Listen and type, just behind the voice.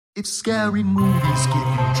If scary movies give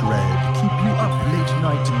you dread, keep you up late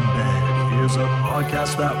night in bed, here's a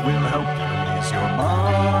podcast that will help you ease your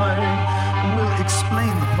mind. We'll explain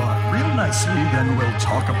the plot real nicely, then we'll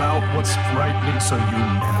talk about what's frightening so you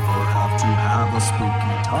never have to have a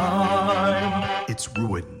spooky time. It's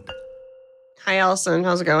Ruined. Hi, Alison.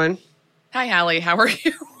 How's it going? Hi, Halle. How are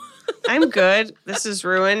you? I'm good. This is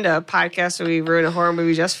Ruined, a podcast where we ruin a horror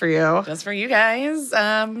movie just for you. Just for you guys.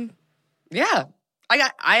 Yeah.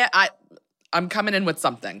 I'm coming in with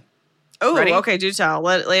something. Oh, Ready? okay. Do tell.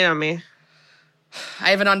 Lay it on me.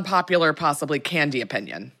 I have an unpopular, possibly candy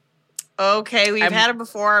opinion. Okay, we've had it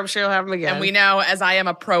before. I'm sure you'll have them again. And we know, as I am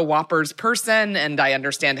a pro Whoppers person, and I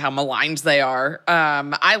understand how maligned they are,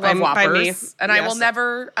 I love Whoppers, and I will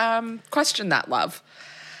never question that love.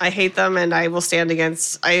 I hate them, and I will stand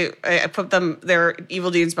against. I put them. Their evil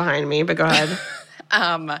deeds behind me. But go ahead.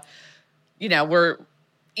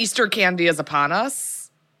 Easter candy is upon us.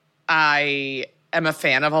 I am a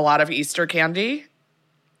fan of a lot of Easter candy.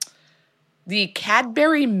 The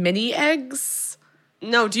Cadbury mini eggs.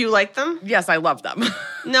 No, do you like them? Yes, I love them.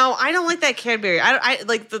 No, I don't like that Cadbury. I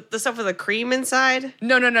like the stuff with the cream inside.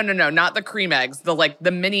 No, not the cream eggs.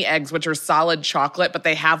 The mini eggs, which are solid chocolate, but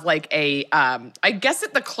they have like a, I guess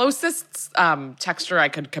the closest texture I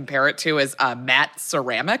could compare it to is matte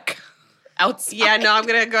ceramic outside. Yeah, no, I'm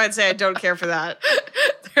going to go ahead and say I don't care for that.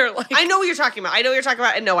 They're like, I know what you're talking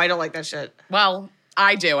about. And no, I don't like that shit. Well,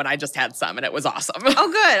 I do, and I just had some, and it was awesome. Oh,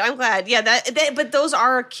 good. I'm glad. Yeah, but those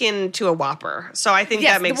are akin to a Whopper, so I think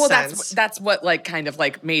that makes sense. That's what kind of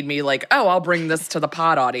made me I'll bring this to the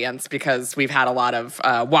pod audience because we've had a lot of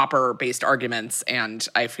Whopper-based arguments, and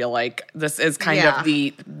I feel like this is kind of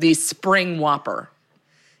the spring Whopper.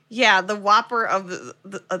 Yeah, the Whopper of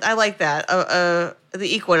the I like that.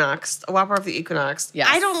 The Equinox, a Whopper of the Equinox. Yes.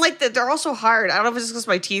 I don't like that. They're also hard. I don't know if it's just because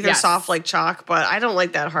my teeth are soft like chalk, but I don't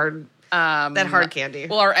like that hard. That hard candy.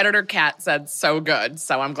 Well, our editor Kat said so good,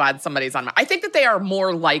 so I'm glad somebody's on. I think that they are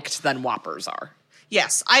more liked than Whoppers are.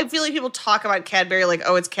 Yes, I feel like people talk about Cadbury like,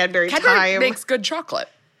 oh, it's Cadbury time. Cadbury makes good chocolate.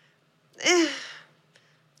 I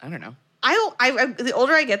don't know. I the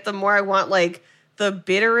older I get, the more I want like the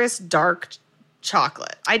bitterest dark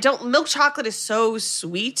chocolate. Milk chocolate is so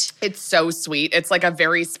sweet. It's so sweet. It's like a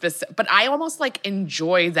very specific, but I almost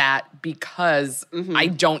enjoy that because I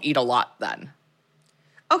don't eat a lot then.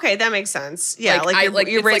 Okay, that makes sense. Yeah,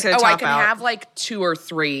 your brain's gonna top out. I can have 2 or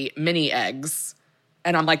 3 mini eggs,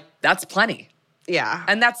 and I'm like, that's plenty. Yeah.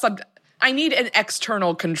 And that's I need an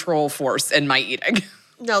external control force in my eating.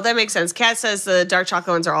 No, that makes sense. Kat says the dark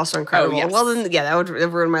chocolate ones are also incredible. Oh, yes. Well, then, yeah, that would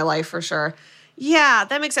ruin my life for sure. Yeah,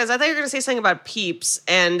 that makes sense. I thought you were going to say something about Peeps,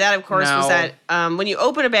 and that, of course, was that when you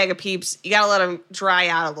open a bag of Peeps, you got to let them dry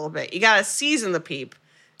out a little bit. You got to season the Peep.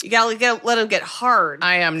 You got to let them get hard.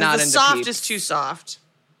 I am not into Peeps. The soft Peeps. is too soft.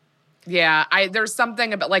 Yeah, there's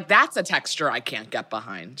something about that's a texture I can't get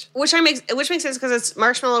behind. Which makes sense because it's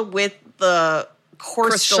marshmallow with the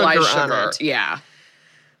coarse sugar on it. Yeah.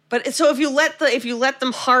 But so if you let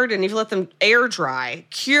them harden, if you let them air dry,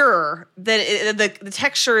 cure, then the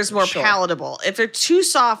texture is more palatable. If they're too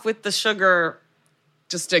soft with the sugar,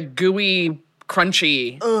 just a gooey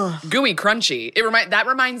crunchy. That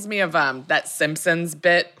reminds me of that Simpsons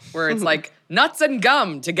bit where it's like nuts and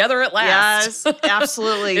gum together at last. Yes,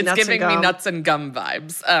 absolutely. It's giving me nuts and gum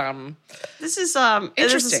vibes. This is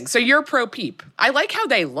interesting. So you're pro Peep. I like how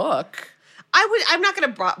they look. I'm not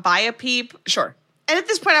going to buy a Peep. Sure. And at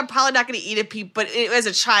this point, I'm probably not going to eat a Peep, but as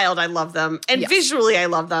a child, I love them. And visually, I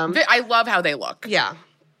love them. I love how they look. Yeah.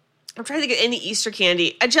 I'm trying to think of any Easter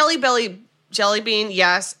candy. A Jelly Belly jelly bean,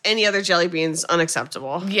 yes. Any other jelly beans,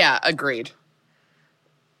 unacceptable. Yeah, agreed.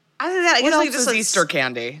 Other than that, I guess what else is Easter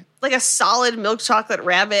candy? Like a solid milk chocolate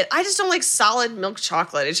rabbit. I just don't like solid milk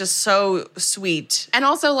chocolate. It's just so sweet. And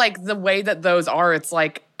also, the way that those are, it's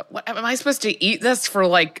like, am I supposed to eat this for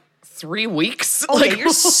 3 weeks? Oh, yeah, you're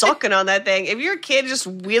sucking on that thing. If you're a kid just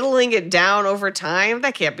whittling it down over time,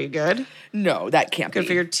 that can't be good. No, that can't be. Good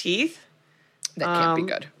for your teeth. That can't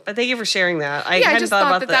be good. But thank you for sharing that. I hadn't just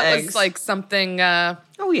thought about that eggs. Was something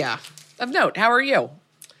oh, yeah. of note. How are you?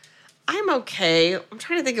 I'm okay. I'm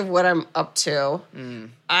trying to think of what I'm up to.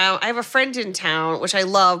 I have a friend in town, which I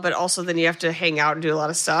love, but also then you have to hang out and do a lot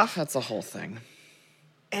of stuff. That's a whole thing.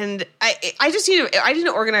 And I just need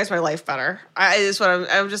to organize my life better.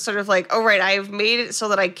 I'm just sort of like, oh, right, I've made it so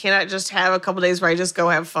that I cannot just have a couple days where I just go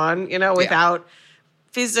have fun, without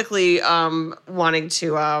physically wanting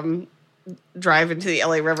to drive into the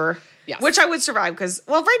LA River. Yes. Which I would survive because,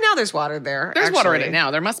 right now there's water there. There's water in it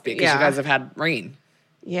now. There must be because you guys have had rain.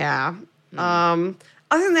 Yeah. Other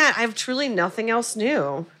than that, I have truly nothing else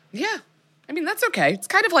new. Yeah. I mean, that's okay. It's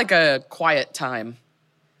kind of like a quiet time.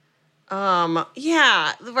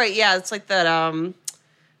 Yeah, right. Yeah, it's like that.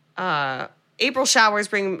 April showers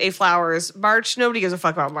bring May flowers. March, nobody gives a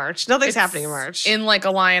fuck about March. Nothing's happening in March. In like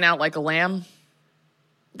a lion, out like a lamb.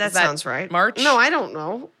 That sounds right. March? No, I don't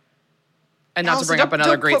know. And not to bring up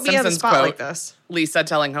another great Simpsons quote, like this. Lisa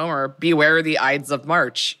telling Homer, "Beware the Ides of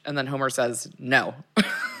March," and then Homer says, "No."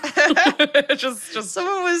 just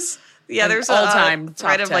someone was. Yeah, there's all-time a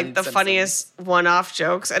thread of like the Simpsons. funniest one-off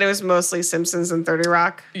jokes, and it was mostly Simpsons and 30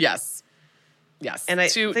 Rock. Yes. And I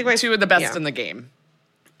two think of the best in the game.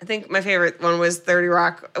 I think my favorite one was 30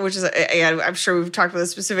 Rock, which is, again, I'm sure we've talked about a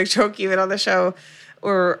specific joke even on the show,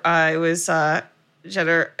 where it was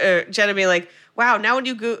Jenna being like, wow, now when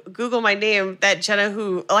you Google my name, that Jenna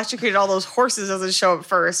who electrocuted all those horses doesn't show up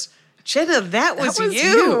first. Jenna, that was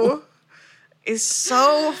you. Is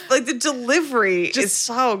so, like, the delivery is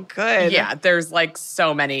so good. Yeah, there's like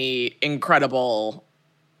so many incredible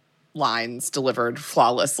lines delivered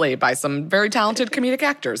flawlessly by some very talented comedic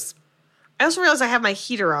actors. I also realized I have my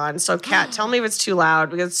heater on, so Kat, tell me if it's too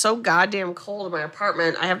loud because it's so goddamn cold in my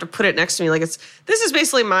apartment. I have to put it next to me. Like, this is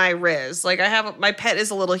basically my Riz. Like, my pet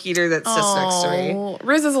is a little heater that sits next to me.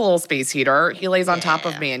 Riz is a little space heater. He lays on top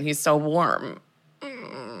of me and he's so warm.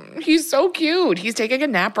 He's so cute. He's taking a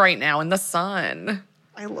nap right now in the sun.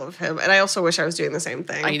 I love him. And I also wish I was doing the same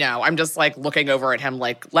thing. I know. I'm just like looking over at him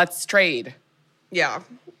like, let's trade. Yeah.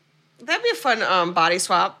 That'd be a fun body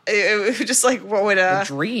swap. It just like, what would a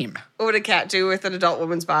dream? What would a cat do with an adult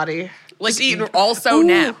woman's body? Like also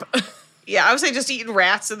nap. Yeah, I would say just eating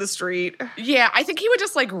rats in the street. Yeah, I think he would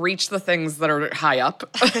just like reach the things that are high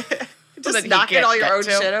up. Just knocking all your own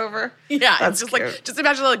shit over. Yeah, that's just cute. like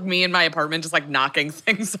imagine like me in my apartment just like knocking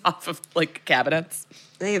things off of like cabinets.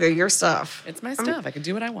 Hey, they're your stuff. It's my stuff. I can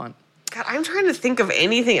do what I want. God, I'm trying to think of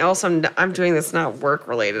anything else I'm doing that's not work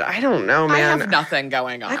related. I don't know, man. I have nothing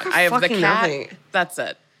going on. I have the cat. Nothing. That's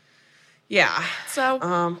it. Yeah.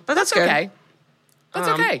 So, but that's okay. That's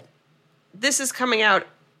okay. This is coming out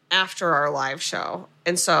after our live show.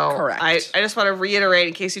 And so correct. I just want to reiterate,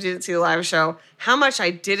 in case you didn't see the live show, how much I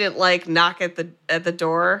didn't like knock at the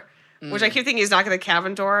door, which I keep thinking is knock at the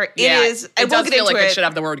cabin door. Yeah, it is. It does feel like it should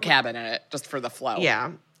have the word cabin in it, just for the flow.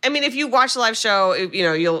 Yeah. I mean, if you watch the live show,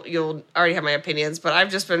 you'll already have my opinions, but I've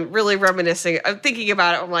just been really reminiscing. I'm thinking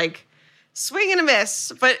about it. I'm like, swing and a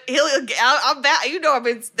miss. But I'm back. I'm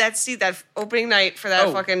in that seat that opening night for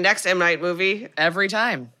that fucking next M. Night movie. Every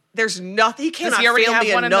time. There's nothing. He cannot Does he already fail have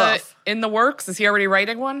me one enough. in the works? Is he already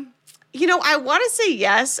writing one? I want to say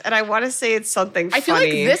yes, and I want to say it's something funny. I feel like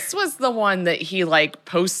this was the one that he like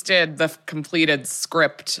posted the completed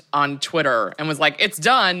script on Twitter and was like, "It's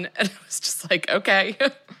done," and I was just like, "Okay."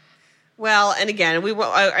 Well, and again,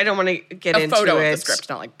 I don't want to get into it. A photo of the script,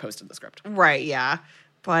 not like posted the script. Right? Yeah,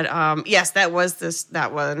 but yes, that was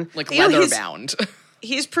that one, like leather bound.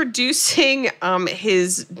 He's producing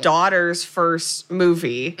his daughter's first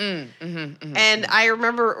movie. And I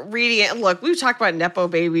remember reading it. Look, we've talked about Nepo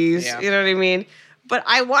babies, you know what I mean? But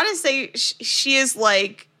I want to say she is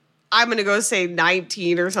like, I'm going to go say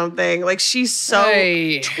 19 or something. Like, she's so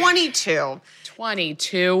 22.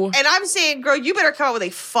 22. And I'm saying, girl, you better come out with a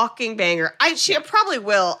fucking banger. She probably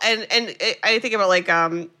will. And I think about like,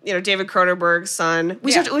 David Cronenberg's son.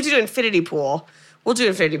 We should do Infinity Pool. We'll do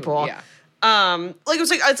Infinity Pool. Yeah.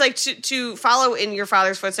 It's like to follow in your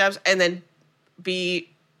father's footsteps and then be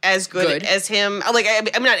as good as him. Like,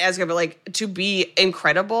 I'm not as good, but like to be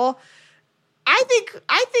incredible. I think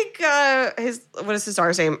what is his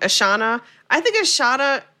daughter's name? Ashana. I think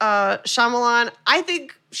Ashana Shyamalan. I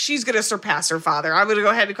think she's gonna surpass her father. I'm gonna go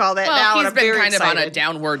ahead and call that now. He's and I'm been very kind excited. of on a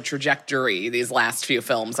downward trajectory these last few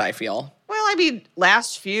films, I feel. Well, I mean,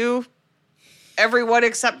 last few. Everyone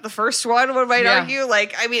except the first one, one might argue.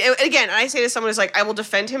 Like, I mean, again, I say to someone who's like, I will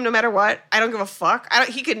defend him no matter what. I don't give a fuck.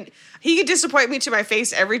 He can disappoint me to my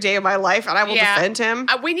face every day of my life, and I will defend him.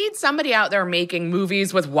 We need somebody out there making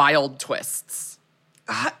movies with wild twists.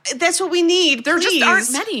 That's what we need. There please. just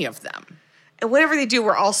aren't many of them. And whenever they do,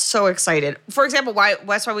 we're all so excited. For example,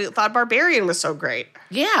 that's why we thought Barbarian was so great.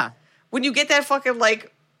 Yeah. When you get that fucking,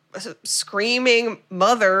 like, screaming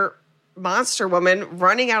mother monster woman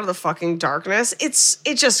running out of the fucking darkness, it's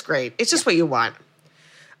just great. It's just what you want.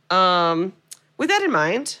 With that in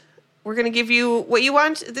mind, we're going to give you what you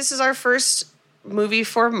want. This is our first movie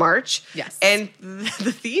for March. Yes. And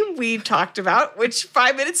the theme we talked about, which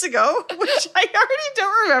 5 minutes ago, which I already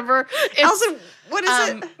don't remember. Alison, What is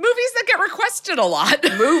it? Movies that get requested a lot.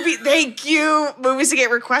 Thank you. Movies that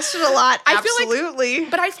get requested a lot. Absolutely.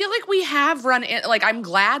 But I feel like we have run in, like, I'm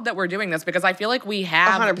glad that we're doing this because I feel like we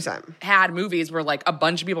have 100%. had movies where, like, a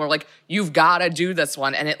bunch of people are like, you've got to do this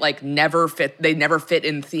one. And it, like, never fit. They never fit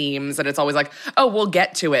in themes. And it's always like, oh, we'll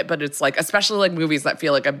get to it. But it's like, especially like movies that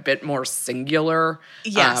feel like a bit more singular.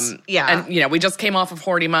 Yes. And, you know, we just came off of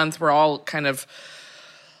Horny Month. We're all kind of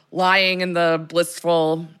lying in the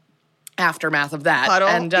blissful aftermath of that. Puddle,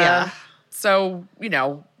 and so, you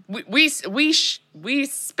know, we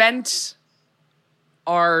spent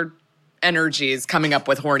our energies coming up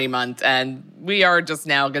with Horny Month, and we are just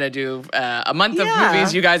now going to do a month of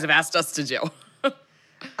movies you guys have asked us to do.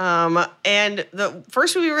 And the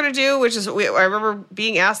first movie we're going to do, which is, I remember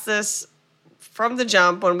being asked this from the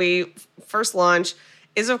jump when we first launched,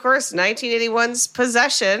 is, of course, 1981's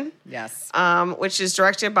Possession. Yes. Which is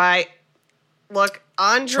directed by,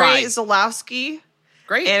 Andrei Zulawski.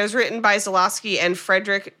 Great. And it was written by Zulawski and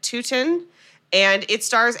Frederick Teuton. And it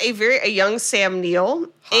stars a young Sam Neill.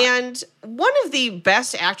 Hot. And one of the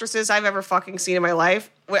best actresses I've ever fucking seen in my life.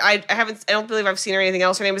 I don't believe I've seen her anything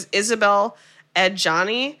else. Her name is Isabel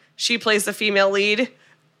Adjani. She plays the female lead.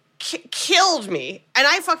 Killed me. And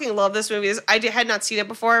I fucking love this movie. I had not seen it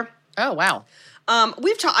before. Oh, wow.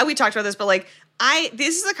 We talked about this, but like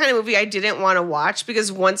this is the kind of movie I didn't want to watch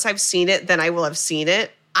because once I've seen it, then I will have seen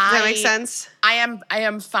it. Does that make sense? I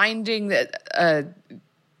am finding that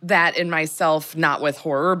that in myself, not with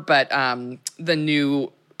horror, but the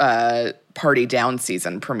new Party Down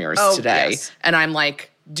season premieres today, yes. And I'm like,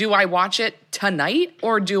 do I watch it tonight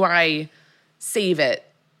or do I save it?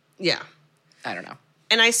 Yeah, I don't know.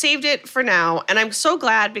 And I saved it for now, and I'm so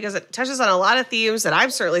glad because it touches on a lot of themes that I'm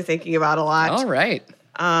certainly thinking about a lot. All right.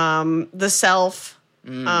 The self,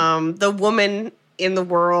 the woman in the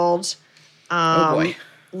world, oh boy.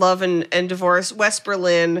 love and divorce, West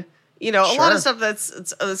Berlin, a lot of stuff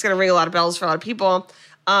that's going to ring a lot of bells for a lot of people.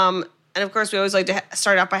 And of course, we always like to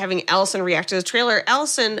start out by having Alison react to the trailer.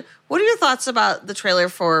 Alison, what are your thoughts about the trailer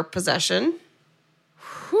for Possession?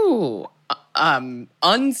 Whew.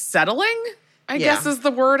 Unsettling, I guess is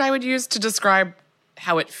the word I would use to describe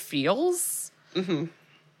how it feels. Mm-hmm.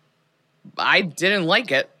 I didn't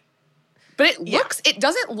like it. But it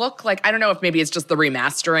doesn't look like, I don't know if maybe it's just the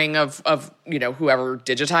remastering of whoever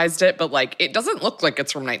digitized it, but like it doesn't look like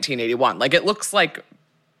it's from 1981. Like it looks like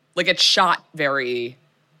it's shot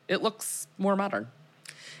it looks more modern.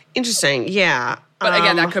 Interesting, yeah. But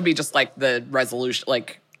again, that could be just like the resolution.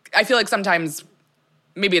 Like I feel like sometimes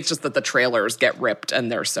maybe it's just that the trailers get ripped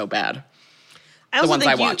and they're so bad. The ones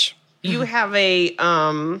I watch. You have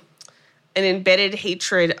an embedded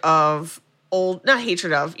hatred of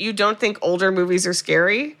you don't think older movies are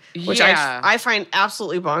scary, which I find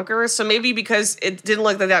absolutely bonkers. So maybe because it didn't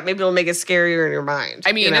look like that, maybe it'll make it scarier in your mind.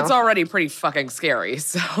 I mean, it's already pretty fucking scary,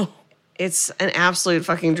 so. It's an absolute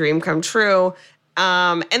fucking dream come true.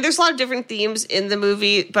 And there's a lot of different themes in the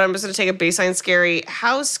movie, but I'm just going to take a baseline scary.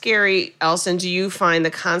 How scary, Alison, do you find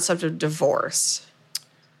the concept of divorce?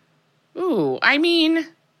 Ooh, I mean,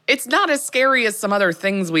 it's not as scary as some other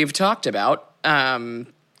things we've talked about.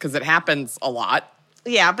 Because it happens a lot.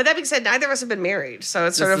 Yeah, but that being said, neither of us have been married, so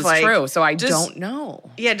it's sort of like... This is true, so I don't know.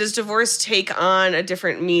 Yeah, does divorce take on a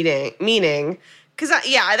different meaning? Because,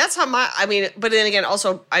 that's how but then again,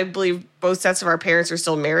 also, I believe both sets of our parents are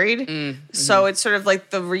still married, so it's sort of like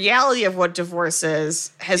the reality of what divorce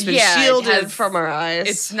has been shielded from our eyes.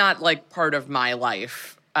 It's not, like, part of my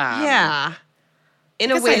life. In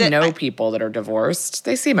a way I know people that are divorced.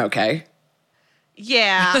 They seem okay.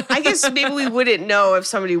 Yeah, I guess maybe we wouldn't know if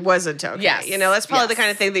somebody wasn't okay. Yes. That's probably the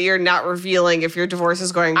kind of thing that you're not revealing if your divorce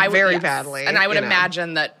is going very badly. And I would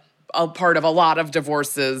imagine that a part of a lot of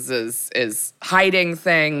divorces is hiding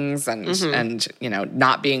things and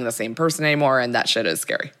not being the same person anymore, and that shit is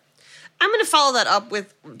scary. I'm going to follow that up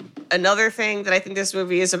with another thing that I think this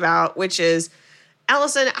movie is about, which is,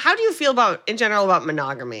 Alison, how do you feel in general about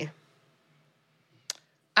monogamy?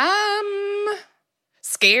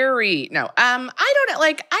 Scary. No. I don't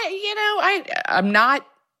like I'm not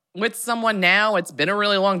with someone now. It's been a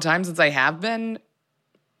really long time since I have been.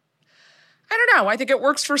 I don't know. I think it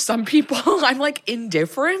works for some people. I'm like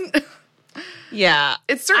indifferent. Yeah.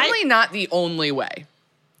 It's certainly not the only way.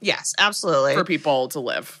 Yes, absolutely. For people to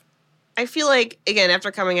live. I feel like, again,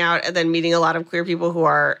 after coming out and then meeting a lot of queer people who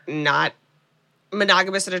are not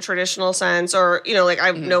monogamous in a traditional sense, or,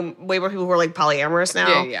 I know way more people who are like polyamorous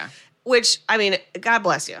now. Yeah. Which, I mean, God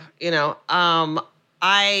bless you,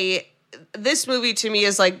 this movie to me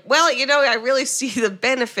is like, well, I really see the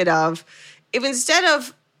benefit of if instead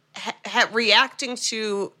of reacting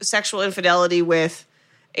to sexual infidelity with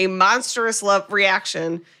a monstrous love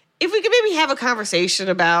reaction, if we could maybe have a conversation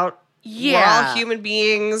about we're all human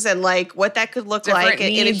beings and like what that could look different like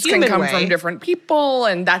in a human can come way. from different people,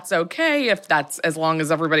 and that's okay if that's as long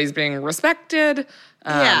as everybody's being respected.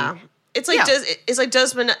 It's like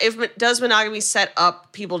does monogamy set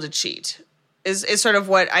up people to cheat? Is sort of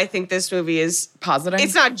what I think this movie is positing.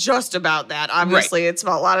 It's not just about that, obviously. Right. It's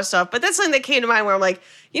about a lot of stuff, but that's something that came to mind where I'm like,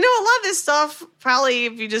 a lot of this stuff probably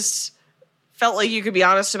if you just felt like you could be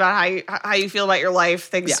honest about how you feel about your life,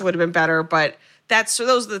 things would have been better. But those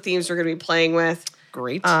are the themes we're going to be playing with.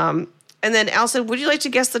 Great. And then, Alison, would you like to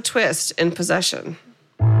guess the twist in Possession?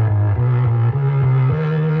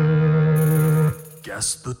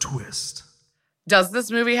 Guess the twist. Does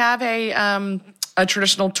this movie have a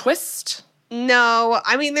traditional twist? No.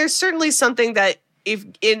 I mean, there's certainly something that if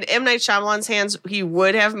in M. Night Shyamalan's hands, he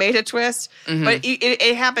would have made a twist. Mm-hmm. But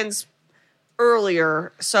it happens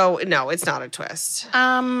earlier. So, no, it's not a twist.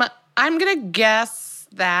 I'm going to guess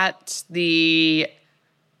that the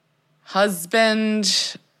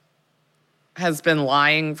husband has been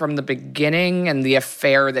lying from the beginning and the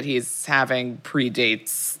affair that he's having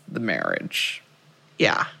predates the marriage.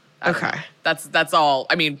 Yeah. Okay. That's all.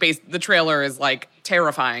 I mean, the trailer is like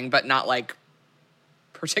terrifying, but not like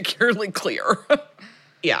particularly clear.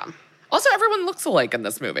 Yeah. Also, everyone looks alike in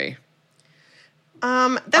this movie.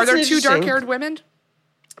 Are there two dark-haired women?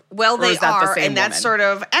 Well, they are, and that's woman? sort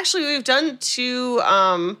of actually we've done two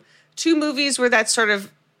movies where that's sort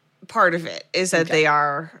of part of it is that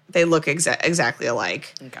they look exactly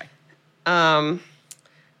alike. Okay.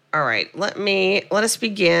 All right, let us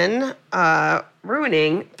begin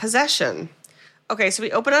ruining Possession. Okay, so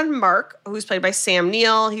we open on Mark, who's played by Sam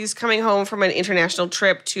Neill. He's coming home from an international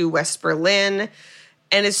trip to West Berlin.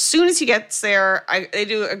 And as soon as he gets there, they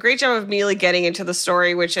do a great job of immediately getting into the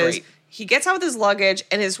story, which is he gets out with his luggage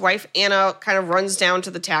and his wife, Anna, kind of runs down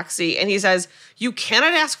to the taxi. And he says, you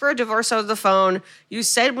cannot ask for a divorce over the phone. You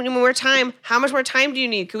said we need more time. How much more time do you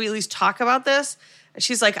need? Could we at least talk about this? And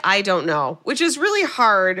she's like, I don't know, which is really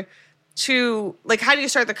hard to, like, how do you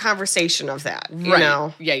start the conversation of that? You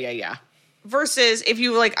know? Yeah. Versus if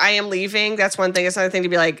you like, I am leaving, that's one thing. It's another thing to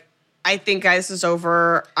be like, I think this is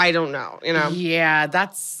over. I don't know, Yeah,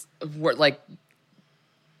 that's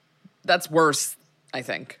worse, I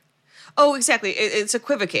think. Oh, exactly. It's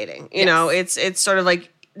equivocating. You know, it's sort of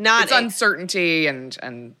like not... It's uncertainty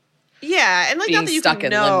and yeah, and like being not that you stuck can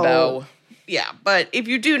in know. limbo. Yeah, but if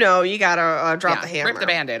you do know, you gotta drop the hammer. Rip the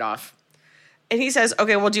Band-Aid off. And he says,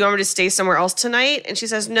 okay, well, do you want me to stay somewhere else tonight? And she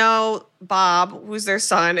says, no, Bob, who's their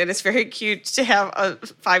son. And it's very cute to have a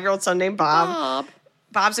 5-year-old son named Bob.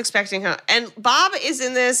 Bob's expecting her. And Bob is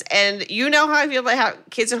in this, and you know how I feel about how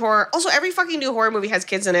kids in horror. Also, every fucking new horror movie has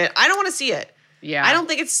kids in it. I don't want to see it. Yeah. I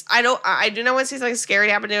do not want to see something scary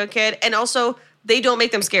happen to a kid. And also, they don't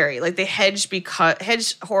make them scary. Like, they hedge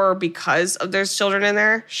horror because of there's children in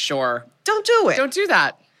there. Sure. Don't do it. Don't do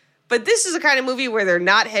that. But this is a kind of movie where they're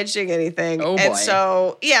not hedging anything. Oh, boy. And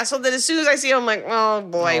so then as soon as I see him, I'm like, oh,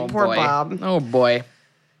 boy, poor Bob. Oh, boy.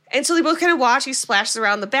 And so they both kind of watch. He splashes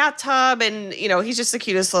around the bathtub, and, he's just the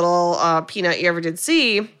cutest little peanut you ever did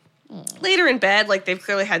see. Later in bed, like, they've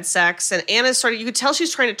clearly had sex, and Anna's you could tell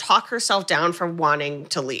she's trying to talk herself down from wanting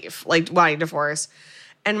to leave, like, wanting divorce.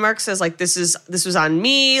 And Mark says, like, this was on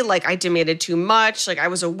me. Like, I demanded too much. Like, I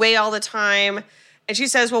was away all the time. And she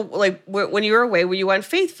says, well, like, when you were away, were you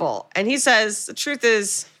unfaithful? And he says, the truth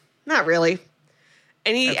is, not really.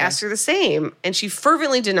 And he asks her the same. And she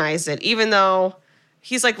fervently denies it, even though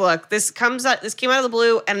he's like, look, this came out of the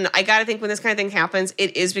blue, and I got to think when this kind of thing happens,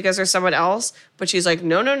 it is because there's someone else. But she's like,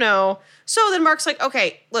 no. So then Mark's like,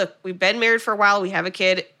 okay, look, we've been married for a while. We have a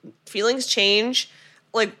kid. Feelings change.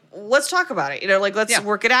 Like, let's talk about it. Like, let's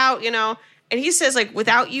work it out, And he says, like,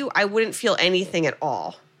 without you, I wouldn't feel anything at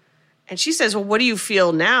all. And she says, well, what do you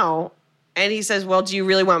feel now? And he says, well, do you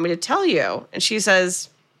really want me to tell you? And she says,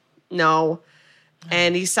 no.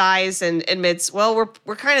 And he sighs and admits, well,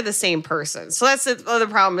 we're kind of the same person. So that's the other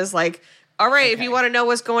problem is like, all right, if you want to know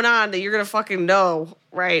what's going on, then you're going to fucking know,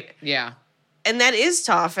 right? Yeah. And that is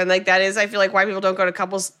tough. And like that is, I feel like why people don't go to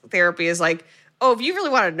couples therapy is like, oh, if you really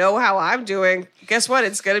want to know how I'm doing, guess what?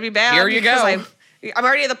 It's going to be bad. Here you go. I'm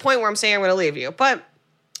already at the point where I'm saying I'm going to leave you. But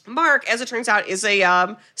Mark, as it turns out, is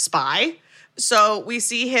a spy. So we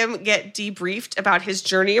see him get debriefed about his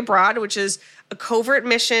journey abroad, which is a covert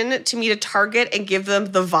mission to meet a target and give them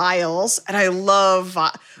the vials. And I love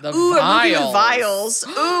the vials.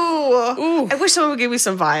 Ooh. I wish someone would give me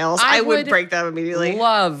some vials. I would break them immediately.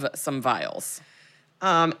 Love some vials.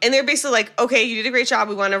 And they're basically like, okay, you did a great job.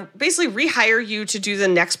 We want to basically rehire you to do the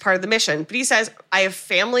next part of the mission. But he says, I have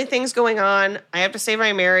family things going on. I have to save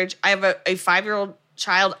my marriage. I have a 5-year-old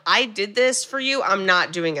child, I did this for you. I'm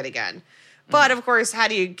not doing it again. But of course, how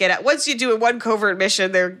do you get out? Once you do one covert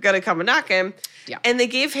mission, they're going to come and knock him. Yeah. And they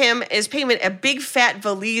gave him, as payment, a big fat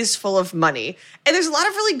valise full of money. And there's a lot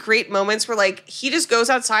of really great moments where, like, he just goes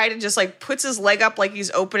outside and just, like, puts his leg up like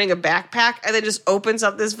he's opening a backpack and then just opens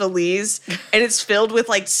up this valise and it's filled with,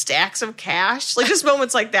 like, stacks of cash. Like, just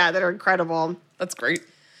moments like that are incredible. That's great.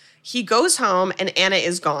 He goes home and Anna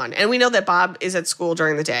is gone. And we know that Bob is at school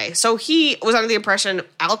during the day. So he was under the impression,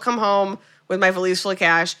 I'll come home with my valise full of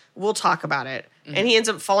cash. We'll talk about it. Mm-hmm. And he ends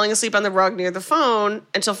up falling asleep on the rug near the phone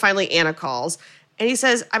until finally Anna calls. And he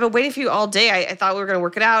says, I've been waiting for you all day. I thought we were going to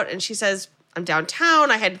work it out. And she says, I'm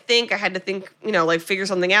downtown. I had to think, you know, like figure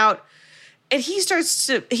something out. And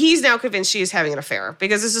he's now convinced she is having an affair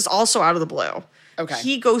because this is also out of the blue. Okay.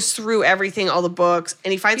 He goes through everything, all the books,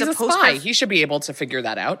 and he finds He's a postcard. spy. He should be able to figure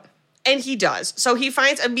that out. And he does. So he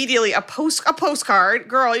finds immediately a postcard.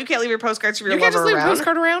 Girl, you can't leave your postcards from your lover around. You can't just leave a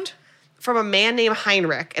postcard around? From a man named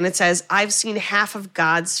Heinrich. And it says, I've seen half of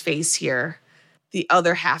God's face here. The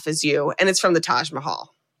other half is you. And it's from the Taj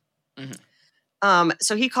Mahal. Mm-hmm.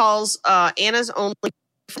 So he calls Anna's only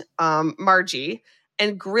Margie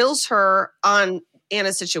and grills her on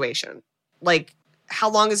Anna's situation. Like, how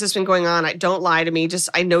long has this been going on? Don't lie to me.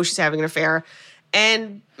 I know she's having an affair.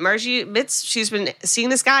 And Margie admits she's been seeing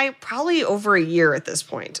this guy probably over a year at this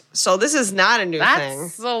point. So this is not a new thing.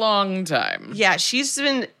 That's a long time. Yeah, she's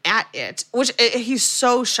been at it, which he's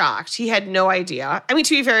so shocked. He had no idea. I mean,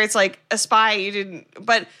 to be fair, it's like a spy. You didn't,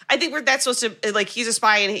 but I think that's supposed to, like, he's a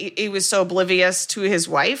spy and he was so oblivious to his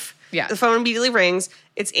wife. Yeah. The phone immediately rings.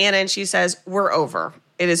 It's Anna and she says, we're over.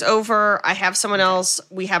 It is over. I have someone else.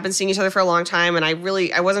 We have been seeing each other for a long time and I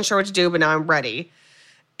wasn't sure what to do, but now I'm ready.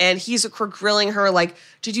 And he's grilling her like,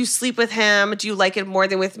 did you sleep with him? Do you like it more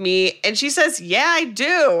than with me? And she says, yeah, I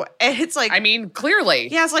do. And it's like, I mean, clearly.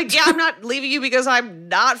 Yeah, it's like, yeah, I'm not leaving you because I'm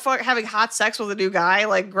not having hot sex with a new guy.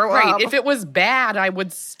 Like, grow up. Right. If it was bad, I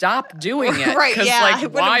would stop doing it. Right, yeah.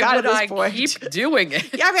 Like, why would I keep doing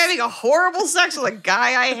it? Yeah, I'm having a horrible sex with a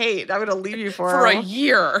guy I hate. I'm going to leave you for a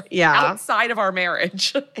year. Yeah. Outside of our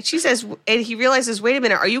marriage. And she says, and he realizes, wait a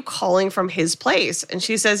minute, are you calling from his place? And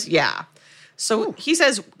she says, yeah. So he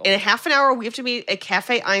says, in a half an hour, we have to meet at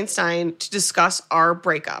Cafe Einstein to discuss our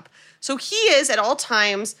breakup. So he is at all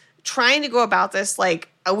times trying to go about this like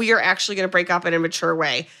we are actually going to break up in a mature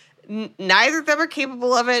way. Neither of them are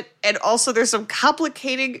capable of it. And also there's some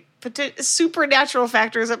complicating supernatural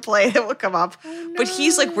factors at play that will come up. Oh, no. But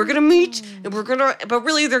he's like, we're going to meet and but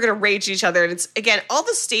really they're going to rage each other. And it's, again, all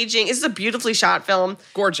the staging. This is a beautifully shot film.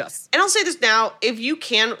 Gorgeous. And I'll say this now, if you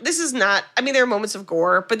can, this is not, I mean, there are moments of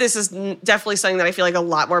gore, but this is definitely something that I feel like a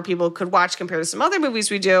lot more people could watch compared to some other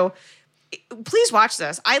movies we do. Please watch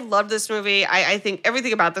this. I love this movie. I think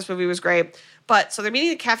everything about this movie was great. But so they're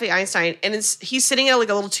meeting at Cafe Einstein, and he's sitting at like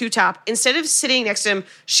a little two-top. Instead of sitting next to him,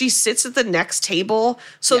 she sits at the next table.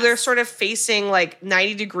 So they're sort of facing like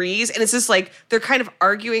 90 degrees, and it's just like they're kind of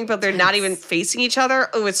arguing, but they're not even facing each other.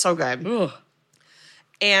 Oh, it's so good. Ugh.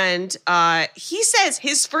 And he says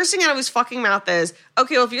his first thing out of his fucking mouth is,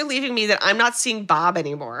 okay, well, if you're leaving me, then I'm not seeing Bob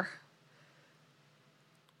anymore.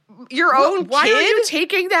 Your own Why kid? Are you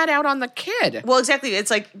taking that out on the kid? Well, exactly.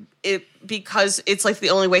 It's like because it's like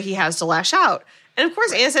the only way he has to lash out. And of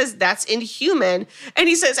course, Anna says that's inhuman. And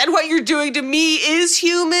he says, and what you're doing to me is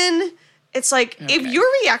human. It's like, if your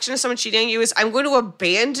reaction to someone cheating on you is, I'm going to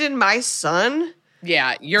abandon my son.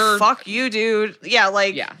 Yeah, fuck you, dude. Yeah,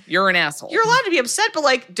 like, yeah, you're an asshole. You're allowed to be upset, but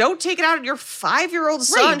like, don't take it out on your 5-year-old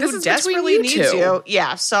son who desperately needs you.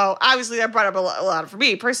 Yeah, so obviously that brought up a lot for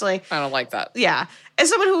me personally. I don't like that. Yeah, as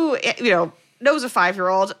someone who knows a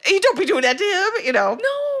 5-year-old, you don't be doing that to him.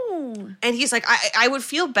 No. And he's like, I would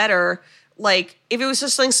feel better. Like, if it was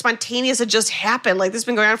just something spontaneous that just happened, like this has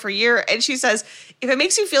been going on for a year. And she says, if it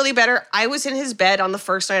makes you feel any better, I was in his bed on the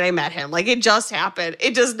first night I met him. Like, it just happened.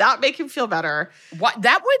 It does not make him feel better. What?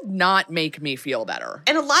 That would not make me feel better.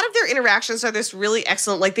 And a lot of their interactions are this really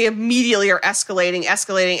excellent, like they immediately are escalating,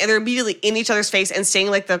 and they're immediately in each other's face and saying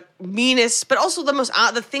like the meanest, but also the most,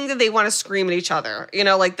 the thing that they want to scream at each other.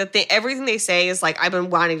 Like everything they say is like, I've been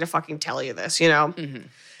wanting to fucking tell you this, Mm-hmm.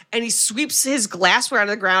 And he sweeps his glassware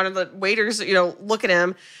onto the ground, and the waiters, look at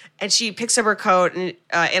him. And she picks up her coat, and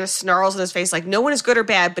Anna snarls in his face like, no one is good or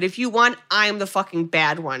bad, but if you want, I'm the fucking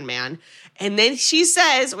bad one, man. And then she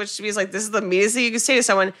says, which to me is like, this is the meanest thing you can say to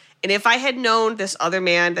someone. And if I had known this other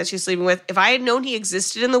man that she's sleeping with, if I had known he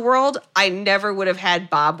existed in the world, I never would have had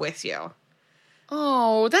Bob with you.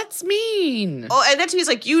 Oh, that's mean. Oh, and that to me is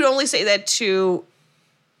like, you'd only say that to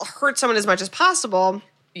hurt someone as much as possible.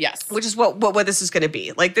 Yes. Which is what this is going to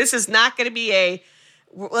be. Like, this is not going to be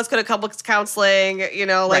let's go to couples counseling,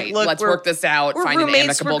 Right. look, Let's work this out, we're find an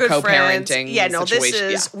roommates, amicable we're good co-parenting friends. Yeah, no, this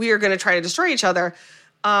situation. is, we are going to try to destroy each other.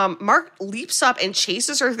 Mark leaps up and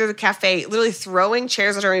chases her through the cafe, literally throwing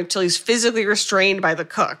chairs at her until he's physically restrained by the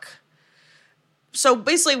cook. So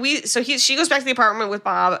basically, she goes back to the apartment with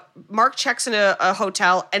Bob. Mark checks in a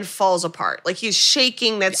hotel and falls apart. Like, he's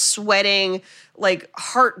shaking, sweating, like,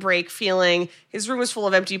 heartbreak feeling. His room is full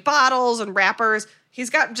of empty bottles and wrappers. He's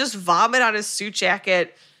got just vomit on his suit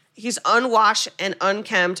jacket. He's unwashed and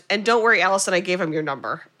unkempt. And don't worry, Allison, I gave him your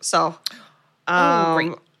number. So,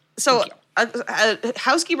 Great. So a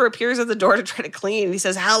housekeeper appears at the door to try to clean. He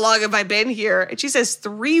says, how long have I been here? And she says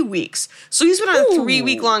 3 weeks. So he's been on a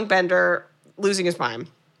 3-week-long bender, losing his mind.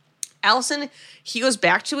 Allison, he goes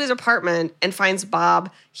back to his apartment and finds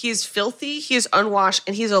Bob. He is filthy, he is unwashed,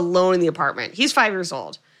 and he's alone in the apartment. He's 5 years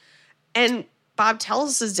old. And Bob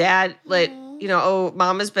tells his dad,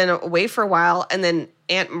 Mom has been away for a while, and then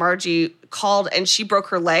Aunt Margie called and she broke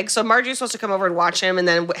her leg. So Margie was supposed to come over and watch him and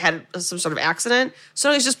then had some sort of accident.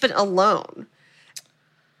 So he's just been alone.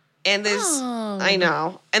 And I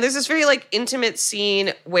know. And there's this very, intimate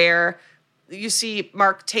scene where you see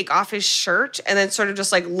Mark take off his shirt and then sort of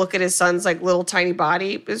just, look at his son's, little tiny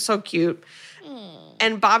body. It's so cute.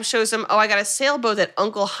 And Bob shows him, I got a sailboat that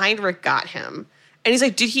Uncle Heinrich got him. And he's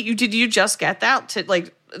like, did you just get that to,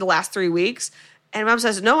 the last 3 weeks? And Mom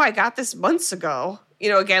says, no, I got this months ago.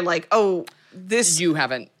 Again, this. You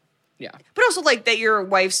haven't, yeah. But also, that your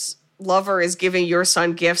wife's lover is giving your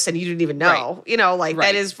son gifts and you didn't even know. Right.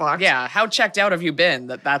 That is fucked. Yeah, how checked out have you been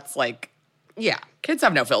that's Yeah. Kids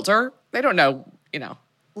have no filter. They don't know,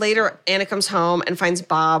 Later, Anna comes home and finds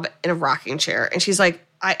Bob in a rocking chair. And she's like,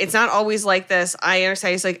 it's not always like this. I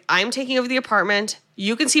understand. He's like, I'm taking over the apartment.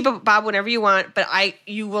 You can see Bob whenever you want, but I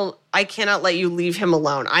cannot let you leave him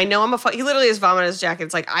alone. I know he literally has vomit on his jacket.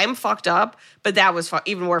 It's like, I'm fucked up, but that was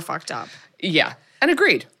even more fucked up. Yeah. And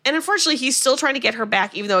agreed. And unfortunately, he's still trying to get her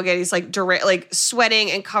back, even though, again, he's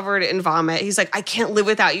sweating and covered in vomit. He's like, I can't live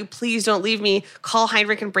without you. Please don't leave me. Call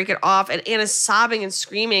Heinrich and break it off. And Anna's sobbing and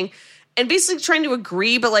screaming and basically trying to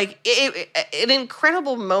agree, but an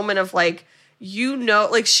incredible moment of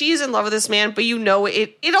she's in love with this man, but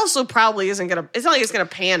it also probably isn't gonna, it's not like it's gonna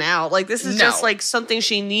pan out. This is just something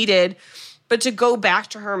she needed, but to go back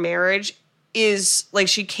to her marriage is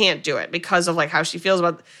she can't do it because of how she feels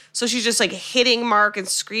about it. So she's just hitting Mark and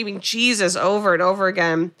screaming Jesus over and over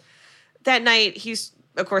again. That night,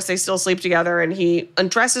 of course, they still sleep together, and he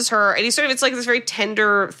undresses her, and it's this very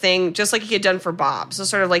tender thing, just like he had done for Bob. So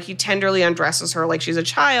sort of he tenderly undresses her like she's a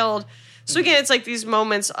child. So again, it's these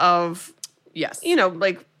moments of, yes,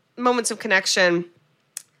 moments of connection.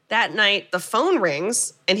 That night, the phone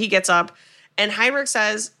rings, and he gets up, and Heinrich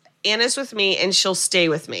says, Anna's with me, and she'll stay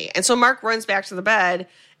with me. And so Mark runs back to the bed,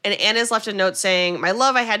 and Anna's left a note saying, my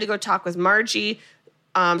love, I had to go talk with Margie,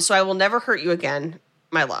 so I will never hurt you again,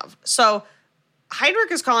 my love. So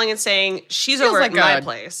Heinrich is calling and saying, she's over at my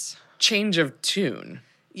place. Change of tune.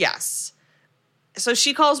 Yes. So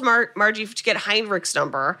she calls Margie to get Heinrich's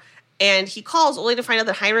number, and he calls only to find out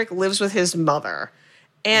that Heinrich lives with his mother.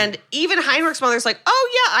 And even Heinrich's mother's like, oh,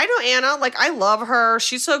 yeah, I know Anna. I love her.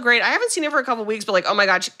 She's so great. I haven't seen her for a couple weeks, but oh, my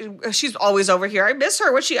God, she's always over here. I miss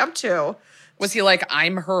her. What's she up to? Was he like,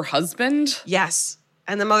 I'm her husband? Yes.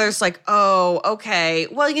 And the mother's like, oh, okay.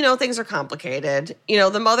 Well, things are complicated.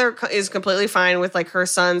 The mother is completely fine with her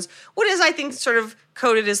son's, what is, I think, sort of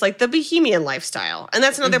coded as the bohemian lifestyle. And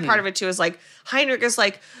that's another part of it too, is Heinrich is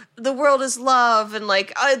the world is love, and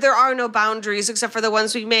there are no boundaries except for the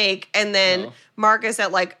ones we make. And then Mark is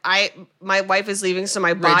that my wife is leaving, so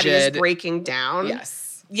my body is breaking down.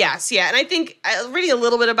 Yes. Yes, yeah. And I think reading a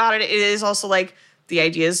little bit about it, it is also the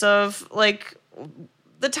ideas of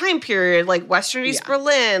the time period, Western East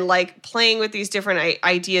Berlin, playing with these different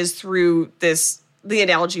ideas through the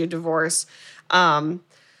analogy of divorce.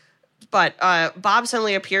 But Bob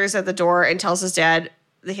suddenly appears at the door and tells his dad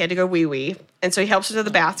that he had to go wee-wee. And so he helps him to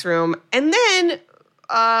the bathroom. And then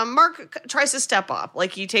Mark tries to step up.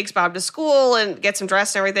 He takes Bob to school and gets him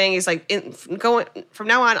dressed and everything. He's from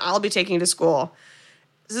now on, I'll be taking you to school.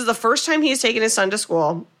 This is the first time he's taken his son to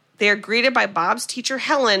school. They are greeted by Bob's teacher,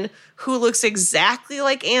 Helen, who looks exactly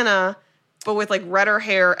like Anna, but with redder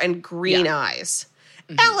hair and green eyes.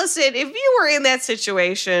 Mm-hmm. Allison, if you were in that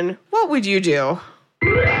situation, what would you do?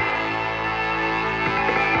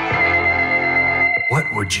 What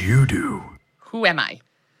would you do? Who am I?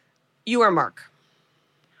 You are Mark.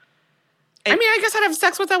 I guess I'd have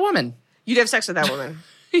sex with that woman. You'd have sex with that woman.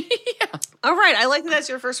 Yeah. All right. I like that that's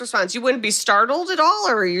your first response. You wouldn't be startled at all,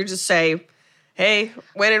 or you just say, hey,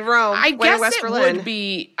 when in Rome, when in West Berlin.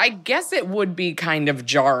 I guess it would be kind of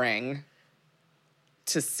jarring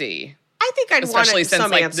to see. I think I'd want Especially since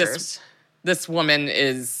some like answers. this woman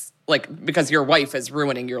is like, because your wife is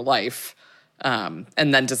ruining your life. And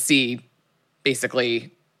then to see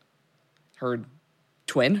basically her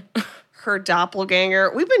twin. Her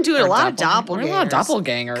doppelganger. We've been doing a lot of doppelgangers. A lot of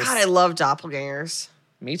doppelgangers. God, I love doppelgangers.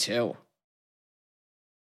 Me too.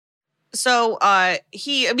 So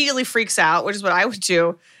he immediately freaks out, which is what I would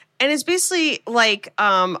do. And it's basically like,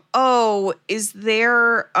 is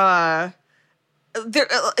there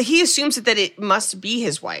he assumes that it must be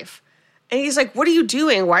his wife. And he's like, what are you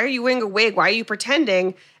doing? Why are you wearing a wig? Why are you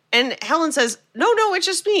pretending? And Helen says, no, it's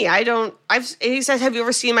just me. And he says, have you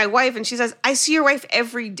ever seen my wife? And she says, I see your wife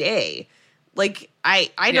every day. Like,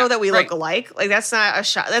 I know that we look alike. Like, that's not a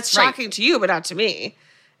shock. That's shocking to you, but not to me.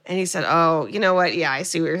 And he said, oh, you know what? Yeah, I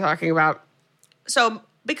see what you're talking about. So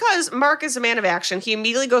because Mark is a man of action, he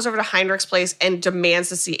immediately goes over to Heinrich's place and demands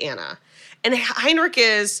to see Anna. And Heinrich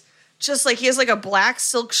is just like, he has like a black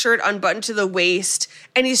silk shirt unbuttoned to the waist,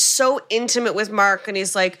 and he's so intimate with Mark, and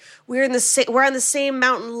he's like, we're on the same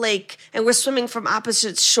mountain lake, and we're swimming from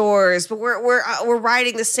opposite shores, but we're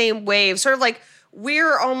riding the same wave. Sort of like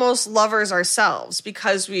we're almost lovers ourselves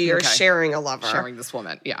because we are sharing a lover. Sharing this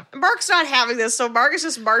woman, yeah. Mark's not having this, so Mark is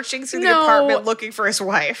just marching through the apartment looking for his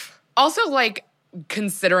wife. Also, like,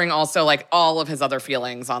 considering also like all of his other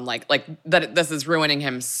feelings on like that this is ruining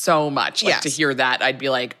him so much. Like to hear that, I'd be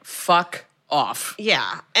like, fuck off.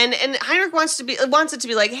 Yeah. And Heinrich wants it to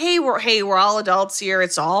be like, hey, we're all adults here,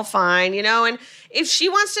 it's all fine, you know, and if she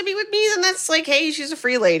wants to be with me, then that's like, hey, she's a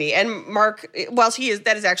free lady. And Mark, whilst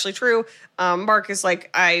that is actually true, Mark is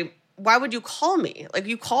like, why would you call me? Like,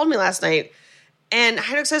 you called me last night. And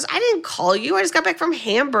Heinrich says, I didn't call you. I just got back from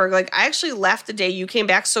Hamburg. Like, I actually left the day you came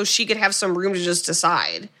back so she could have some room to just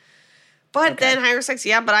decide. But then Heinrich's like,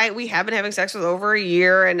 yeah, but we have been having sex for over a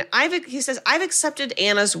year. And he says, I've accepted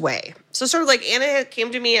Anna's way. So sort of like Anna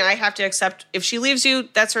came to me and I have to accept, if she leaves you,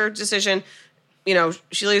 that's her decision. You know,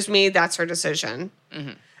 she leaves me, that's her decision.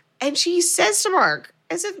 Mm-hmm. And she says to Mark,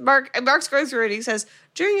 Mark's going through it. He says,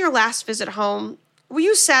 during your last visit home, were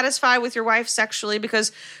you satisfied with your wife sexually?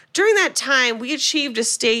 Because during that time, we achieved a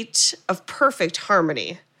state of perfect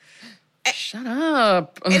harmony. Shut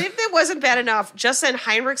up. And if that wasn't bad enough, just then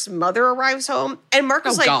Heinrich's mother arrives home, and Mark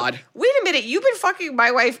is God. Wait a minute, you've been fucking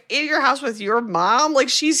my wife in your house with your mom? Like,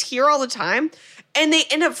 she's here all the time? And they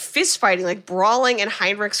end up fist fighting, like brawling in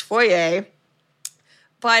Heinrich's foyer.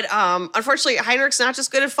 But unfortunately, Heinrich's not just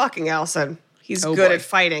good at fucking, Alison. He's good at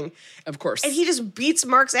fighting. Of course. And he just beats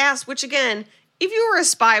Mark's ass, which again, if you were a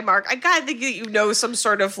spy, Mark, I gotta think that you know some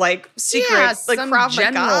sort of like secret, like Krav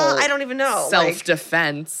Maga. I don't even know.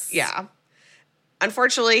 Self-defense. Yeah.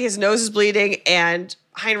 Unfortunately, his nose is bleeding, and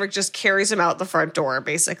Heinrich just carries him out the front door,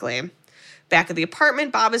 basically. Back at the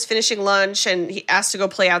apartment, Bob is finishing lunch, and he asks to go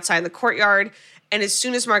play outside in the courtyard. And as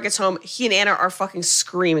soon as Mark gets home, he and Anna are fucking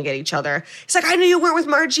screaming at each other. He's like, I knew you weren't with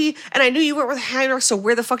Margie, and I knew you weren't with Heinrich, so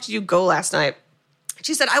where the fuck did you go last night?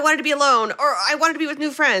 She said, I wanted to be alone, or I wanted to be with new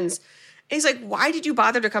friends. And he's like, why did you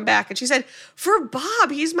bother to come back? And she said, for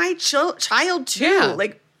Bob, he's my child too. Yeah.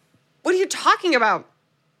 Like, what are you talking about?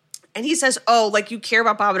 And he says, oh, like you care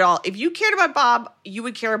about Bob at all. If you cared about Bob, you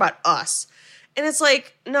would care about us. And it's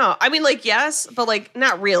like, no. I mean, like, yes, but like,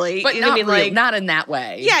 not really. But you know what I mean? Like, not in that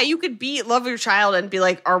way. Yeah, you could love your child and be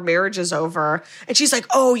like, our marriage is over. And she's like,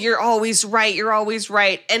 oh, you're always right. You're always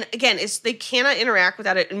right. And again, they cannot interact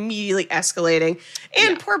without it immediately escalating.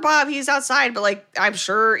 And poor Bob, he's outside, but like, I'm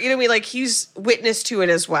sure, you know what I mean? Like, he's witness to it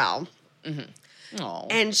as well. Mm-hmm. Oh,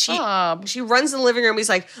 and she runs in the living room. He's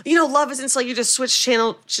like, you know, love isn't like you just switch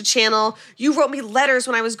channel to channel. You wrote me letters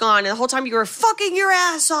when I was gone, and the whole time you were fucking your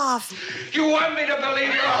ass off. You want me to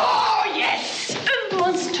believe you? Oh, yes. A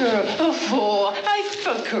monster. A fool. I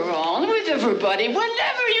fuck her on with everybody.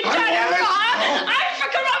 Whenever you turn her on, I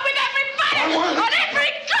fuck her on with everybody. On every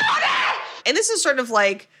corner. And this is sort of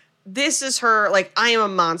like, this is her, like, I am a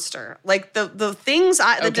monster. Like, the things,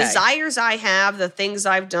 the desires I have, the things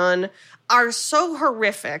I've done are so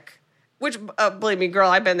horrific, which, believe me, girl,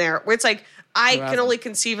 I've been there, where it's like, I can only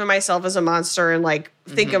conceive of myself as a monster and, like,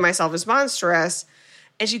 think of myself as monstrous.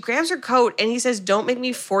 And she grabs her coat, and he says, don't make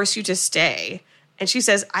me force you to stay. And she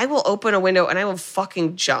says, I will open a window, and I will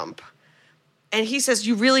fucking jump. And he says,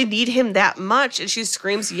 you really need him that much? And she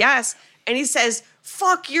screams, yes. And he says,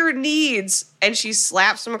 fuck your needs. And she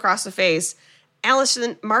slaps him across the face.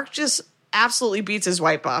 Alison, Mark just absolutely beats his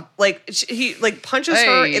wife up. Like, he like punches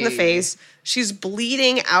her in the face. She's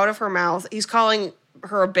bleeding out of her mouth. He's calling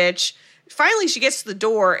her a bitch. Finally, she gets to the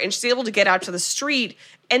door and she's able to get out to the street.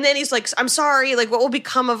 And then he's like, I'm sorry. Like, what will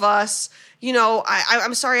become of us? You know,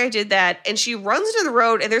 I'm sorry I did that. And she runs into the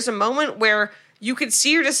road, and there's a moment where You could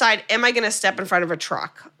see her decide, am I going to step in front of a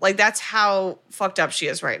truck? Like, that's how fucked up she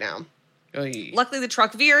is right now. Oy. Luckily, the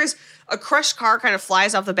truck veers. A crushed car kind of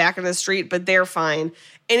flies off the back of the street, but they're fine.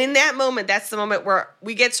 And in that moment, that's the moment where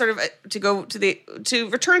we get sort of to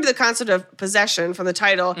return to the concept of possession from the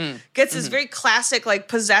title. Gets this very classic, like,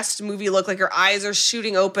 possessed movie look, like her eyes are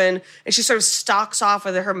shooting open, and she sort of stalks off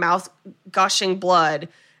with her mouth gushing blood,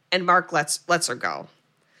 and Mark lets her go.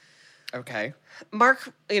 Okay.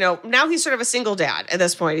 Mark, now he's sort of a single dad at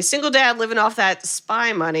this point. He's single dad living off that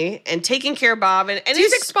spy money and taking care of Bob. And do you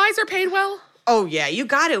think spies are paid well? Oh, yeah, you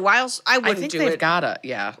got it. Why else? I wouldn't do it. I think they've got it,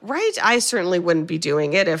 yeah. Right? I certainly wouldn't be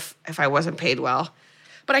doing it if I wasn't paid well.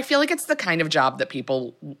 But I feel like it's the kind of job that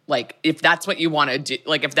people, like, if that's what you want to do,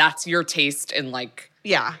 like, if that's your taste in, like,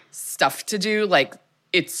 stuff to do, like,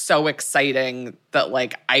 it's so exciting that,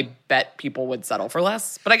 like, I bet people would settle for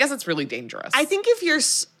less. But I guess it's really dangerous. I think if you're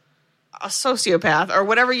a sociopath or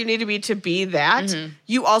whatever you need to be that,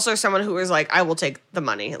 you also are someone who is like, I will take the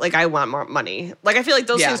money. Like, I want more money. Like, I feel like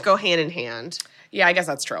those things go hand in hand. Yeah, I guess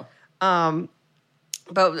that's true.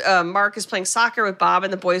 But Mark is playing soccer with Bob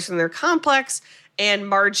and the boys from their complex, and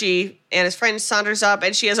Margie and his friend saunters up,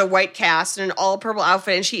 and she has a white cast and an all-purple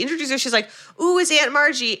outfit, and she introduces her. She's like, ooh, it's Aunt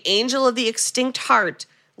Margie, angel of the extinct heart,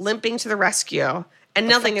 limping to the rescue. And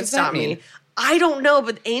nothing can stop me. I don't know,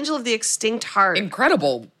 but angel of the extinct heart.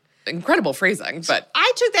 Incredible phrasing, but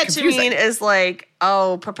I took that confusing. to mean as like,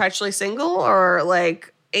 oh, perpetually single, or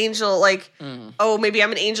like angel, like, oh, maybe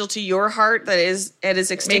I'm an angel to your heart that is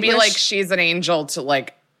extinguished. Maybe like she's an angel to,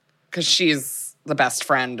 like, because she's the best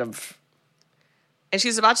friend of, and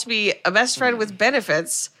she's about to be a best friend with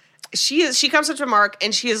benefits. She comes up to Mark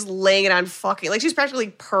and she is laying it on fucking, like, she's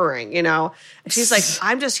practically purring, and she's like,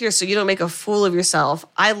 I'm just here so you don't make a fool of yourself.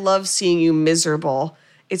 I love seeing you miserable.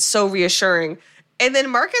 It's so reassuring. And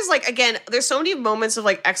then Mark is like, again, there's so many moments of,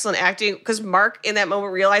 like, excellent acting, because Mark in that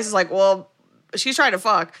moment realizes, like, well, she's trying to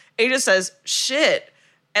fuck. And he just says, shit.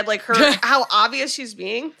 And, like, how obvious she's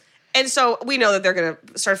being. And so we know that they're going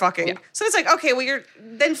to start fucking. Yeah. So it's like, okay, well, you're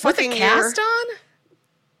then fucking. With a cast on?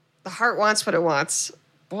 The heart wants what it wants.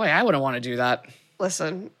 Boy, I wouldn't want to do that.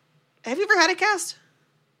 Listen, have you ever had a cast?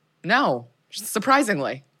 No,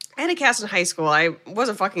 surprisingly. I had a cast in high school. I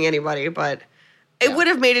wasn't fucking anybody, but it would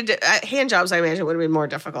have made it, hand jobs, I imagine, would have been more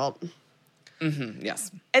difficult. Mm-hmm,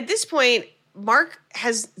 yes. At this point, Mark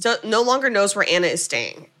no longer knows where Anna is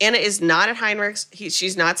staying. Anna is not at Heinrich's.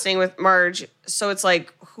 She's not staying with Marge. So it's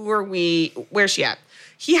like, where's she at?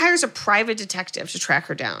 He hires a private detective to track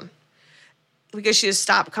her down because she has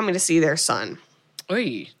stopped coming to see their son.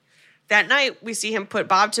 Oy. That night, we see him put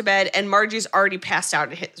Bob to bed, and Margie's already passed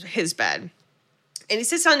out in his bed. And he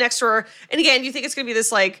sits down next to her. And again, you think it's going to be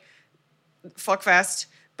this, like, fuck fest,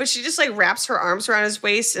 but she just, like, wraps her arms around his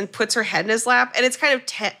waist and puts her head in his lap, and it's kind of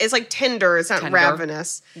it's like tender. It's not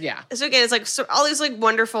ravenous. Yeah. So again, it's like all these, like,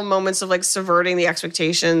 wonderful moments of, like, subverting the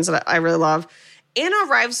expectations that I really love. Anna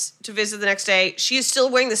arrives to visit the next day. She is still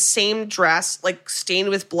wearing the same dress, like, stained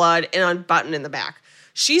with blood and unbuttoned in the back.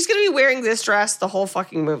 She's gonna be wearing this dress the whole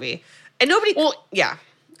fucking movie, and nobody. Well, yeah,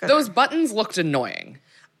 those buttons looked annoying.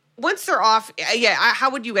 Once they're off,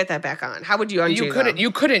 how would you get that back on? How would you undo them?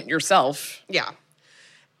 You couldn't yourself. Yeah.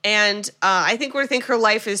 And I think her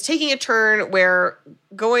life is taking a turn where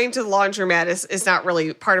going to the laundromat is not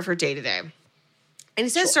really part of her day-to-day. And he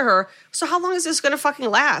says to her, so how long is this going to fucking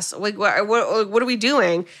last? Like, what are we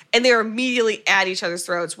doing? And they're immediately at each other's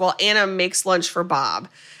throats while Anna makes lunch for Bob.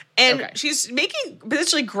 And she's making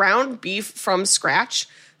potentially ground beef from scratch.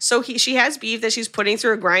 So she has beef that she's putting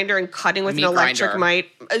through a grinder and cutting with an electric knife.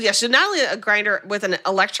 Yeah, so not only a grinder with an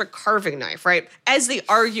electric carving knife, right? As they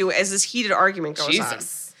argue, as this heated argument goes on.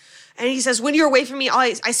 And he says, when you're away from me,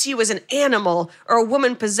 I see you as an animal or a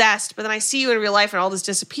woman possessed, but then I see you in real life and all this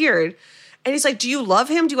disappeared. And he's like, do you love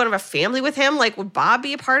him? Do you want to have a family with him? Like, would Bob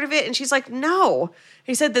be a part of it? And she's like, no. And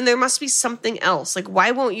he said, then there must be something else. Like, why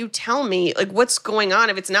won't you tell me, like, what's going on?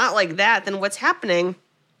 If it's not like that, then what's happening?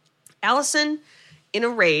 Allison, in a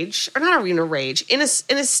rage, or not in a rage, in a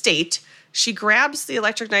state, she grabs the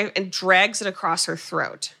electric knife and drags it across her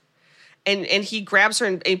throat. And he grabs her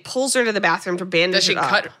and he pulls her into the bathroom to bandage it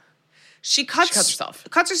up. She cuts herself.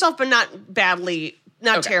 Cuts herself, but not badly,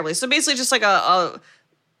 not terribly. So basically just like a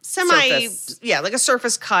surface. Like a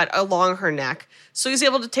surface cut along her neck. So he's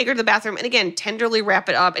able to take her to the bathroom and, again, tenderly wrap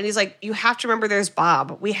it up. And he's like, you have to remember there's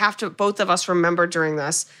Bob. We have to, both of us, remember during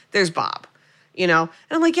this, there's Bob. You know? And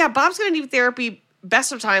I'm like, yeah, Bob's going to need therapy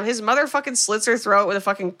best of time. His mother fucking slits her throat with a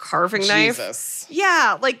fucking carving knife. Jesus.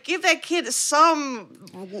 Yeah, like, give that kid some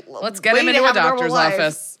Let's get him into a doctor's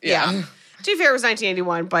office. Yeah. To be fair, it was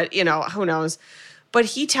 1981, but, you know, who knows? But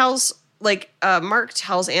he tells, like, Mark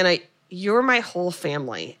tells Anna, you're my whole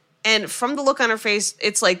family. And from the look on her face,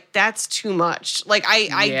 it's like, that's too much. Like, I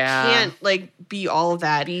can't, like, be all of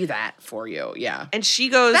that. Be that for you, yeah. And she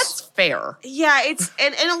goes... That's fair. Yeah, it's...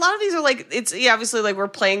 And a lot of these are, like, it's... Yeah, obviously, like, we're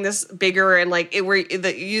playing this bigger and, like, we're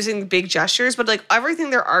using big gestures. But, like,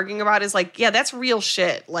 everything they're arguing about is, like, yeah, that's real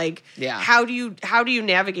shit. Like, how do you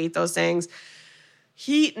navigate those things?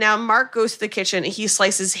 Now, Mark goes to the kitchen and he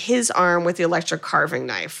slices his arm with the electric carving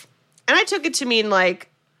knife. And I took it to mean, like,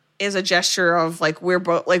 as a gesture of like we're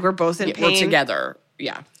both in pain. We're together.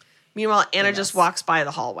 Yeah. Meanwhile, Anna just walks by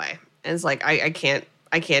the hallway and is like, I can't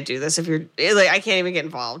do this if you're like, I can't even get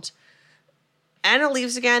involved. Anna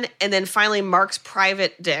leaves again, and then finally Mark's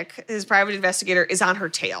private dick, his private investigator, is on her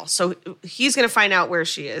tail. So he's gonna find out where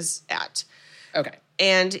she is at. Okay.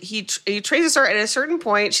 And he traces her. At a certain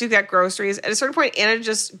point, she's got groceries. At a certain point, Anna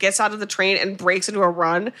just gets out of the train and breaks into a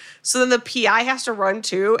run. So then the PI has to run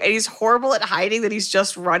too. And he's horrible at hiding that he's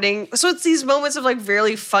just running. So it's these moments of like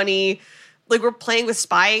really funny, like we're playing with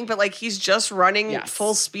spying, but like he's just running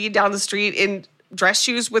full speed down the street in dress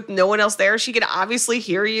shoes with no one else there. She can obviously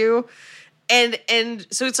hear you. And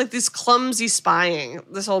so it's like this clumsy spying,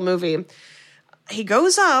 this whole movie. He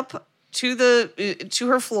goes up to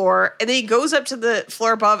her floor, and then he goes up to the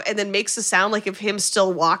floor above and then makes the sound like of him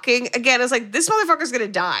still walking. Again, it's like, this motherfucker's gonna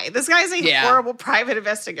die. This guy's a horrible private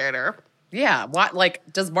investigator. Yeah, what, like,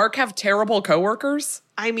 does Mark have terrible coworkers?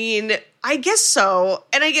 I mean, I guess so.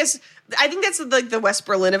 And I think that's like the West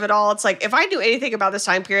Berlin of it all. It's like, if I knew anything about this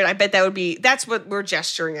time period, I bet that's what we're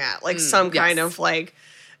gesturing at. Like some kind of like,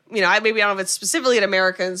 you know, I don't know if it's specifically at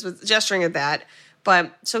Americans, but gesturing at that.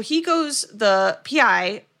 But so the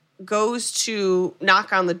PI goes to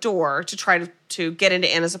knock on the door to try to get into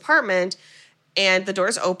Anna's apartment, and the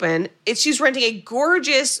door's open. She's renting a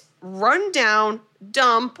gorgeous, rundown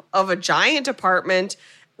dump of a giant apartment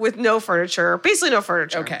with no furniture, basically no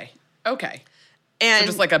furniture. Okay. And so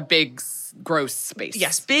just like a big, gross space.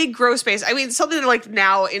 Yes, big, gross space. I mean, something like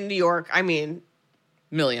now in New York, I mean...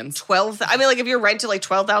 Millions. Like if you're renting like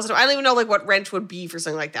 12,000, I don't even know like what rent would be for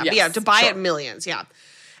something like that. Yes, but yeah, to buy it, millions, yeah.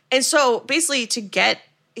 And so basically to get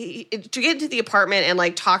into the apartment and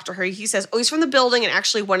like talk to her, he says, he's from the building, and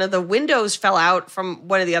actually one of the windows fell out from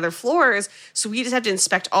one of the other floors, so we just have to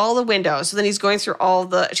inspect all the windows. So then he's going through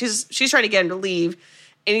all she's trying to get him to leave,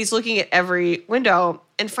 and he's looking at every window,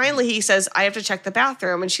 and finally he says, I have to check the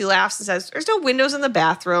bathroom, and she laughs and says, there's no windows in the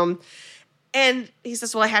bathroom, and he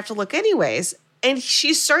says, well, I have to look anyways, and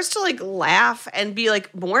she starts to like laugh and be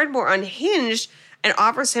like more and more unhinged and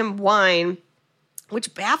offers him wine,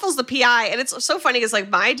 which baffles the PI. And it's so funny because like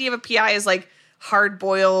my idea of a PI is like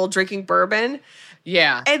hard-boiled drinking bourbon.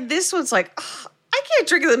 Yeah. And this one's like, I can't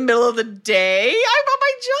drink in the middle of the day. I'm on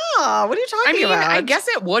my job. What are you talking about? I guess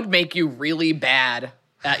it would make you really bad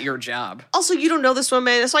at your job. Also, you don't know this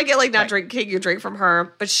woman. So I get like not taking your drink from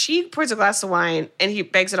her. But she pours a glass of wine and he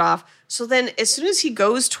begs it off. So then as soon as he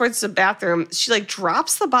goes towards the bathroom, she like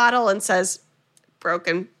drops the bottle and says,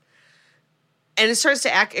 broken. And it starts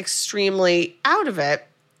to act extremely out of it.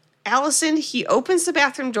 Allison, he opens the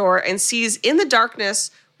bathroom door and sees in the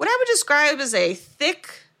darkness what I would describe as a thick,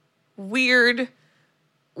 weird,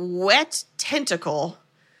 wet tentacle.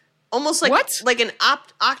 Almost like like an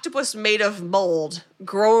octopus made of mold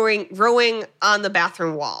growing on the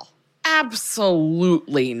bathroom wall.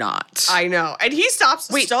 Absolutely not. I know. And he stops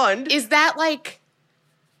stunned. Is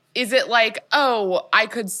it like, oh, I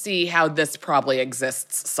could see how this probably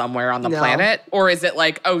exists somewhere on the planet? Or is it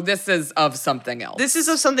like, oh, this is of something else? This is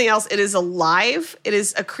of something else. It is alive. It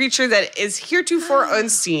is a creature that is heretofore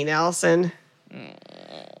unseen, Allison.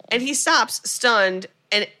 And he stops, stunned,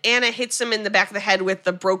 and Anna hits him in the back of the head with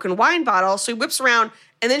the broken wine bottle. So he whips around,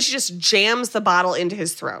 and then she just jams the bottle into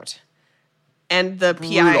his throat. And the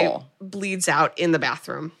PI bleeds out in the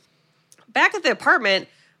bathroom. Back at the apartment,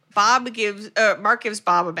 Mark gives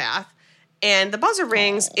Bob a bath, and the buzzer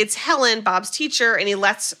rings. It's Helen, Bob's teacher, and he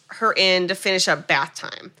lets her in to finish up bath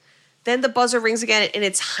time. Then the buzzer rings again, and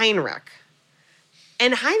it's Heinrich.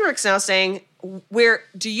 And Heinrich's now saying,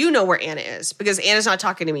 do you know where Anna is? Because Anna's not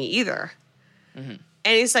talking to me either. Mm-hmm.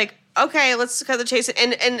 And he's like, okay, let's cut the chase.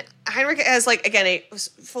 And Heinrich has like, again, a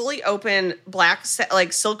fully open black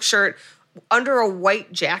like silk shirt under a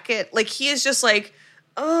white jacket. Like he is just like,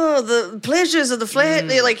 oh, the pleasures of the flat.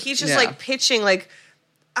 Like he's just like pitching like,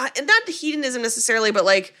 not hedonism necessarily, but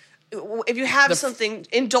like if you have something,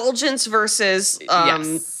 indulgence versus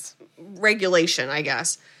regulation, I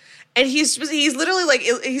guess. And he's literally like,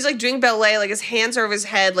 he's like doing ballet, like his hands are over his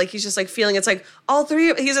head, like he's just like feeling it's like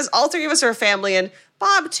he says all three of us are a family, and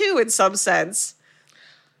Bob too in some sense.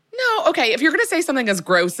 No, okay, if you're going to say something as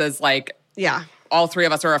gross as like, all three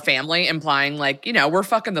of us are a family, implying like, you know, we're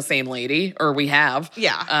fucking the same lady, or we have.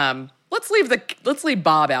 Yeah. Let's leave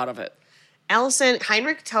Bob out of it.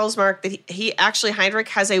 Heinrich tells Mark that Heinrich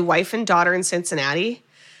has a wife and daughter in Cincinnati.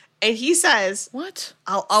 And he says, "What?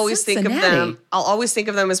 I'll always think of them. I'll always think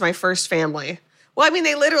of them as my first family." Well, I mean,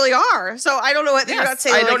 they literally are. So I don't know what you're not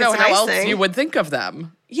saying. I don't know how else thing. you would think of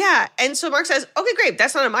them. Yeah. And so Mark says, "Okay, great.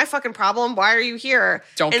 That's not my fucking problem. Why are you here?"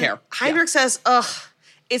 Don't care. Heinrich says, "Ugh,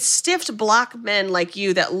 it's stiffed block men like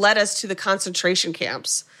you that led us to the concentration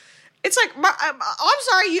camps." It's like, I'm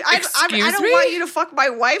sorry, I don't want you to fuck my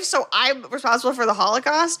wife, so I'm responsible for the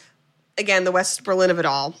Holocaust. Again, the West Berlin of it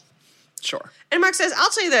all. Sure. And Mark says, I'll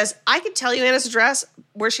tell you this. I can tell you Anna's address,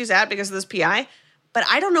 where she's at because of this PI, but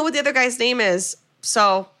I don't know what the other guy's name is.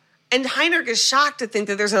 So, and Heinrich is shocked to think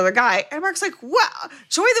that there's another guy. And Mark's like, wow,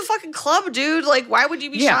 join the fucking club, dude. Like, why would you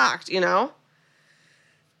be shocked, you know?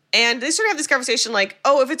 And they sort of have this conversation like,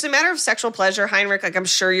 oh, if it's a matter of sexual pleasure, Heinrich, like, I'm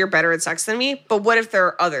sure you're better at sex than me, but what if there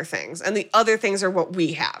are other things? And the other things are what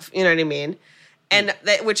we have, you know what I mean? And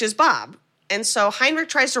that, which is Bob. And so Heinrich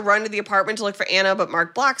tries to run to the apartment to look for Anna, but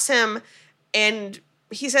Mark blocks him. And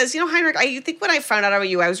he says, you know, Heinrich, I think when I found out about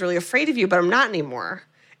you, I was really afraid of you, but I'm not anymore.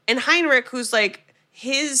 And Heinrich, who's like,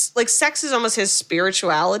 sex is almost his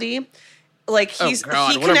spirituality. Like, he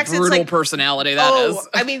what connects. A brutal personality that is.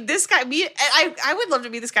 I mean, this guy, I would love to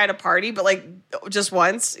be this guy at a party, but like just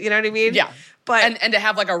once, you know what I mean? Yeah. But and to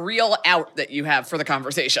have like a real out that you have for the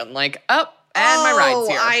conversation. Like, and my ride's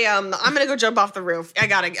here. I'm gonna go jump off the roof. I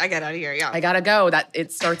get out of here. Yeah. I gotta go.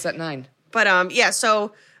 It starts at 9. But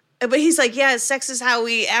but he's like, yeah, sex is how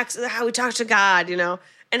we act, how we talk to God, you know?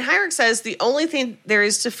 And Heinrich says the only thing there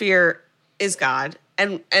is to fear is God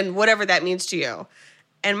and whatever that means to you.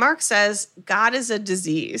 And Mark says, God is a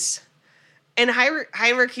disease. And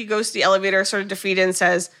Heinrich, he goes to the elevator sort of defeated and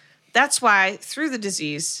says, that's why through the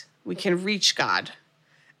disease, we can reach God.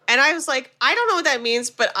 And I was like, I don't know what that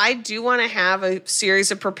means, but I do want to have a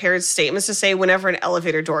series of prepared statements to say whenever an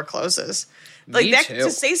elevator door closes. Like Me that, too.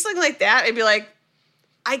 to say something like that, I'd be like,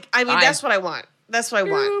 I mean, that's what I want. That's what I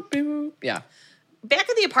want. Boop. Yeah. Back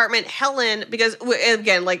in the apartment, Helen, because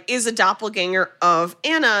again, like, is a doppelganger of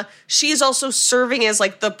Anna, she is also serving as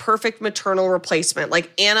like the perfect maternal replacement.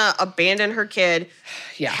 Like, Anna abandoned her kid.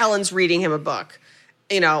 Yeah. Helen's reading him a book.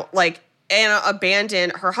 You know, like, Anna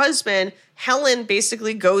abandoned her husband. Helen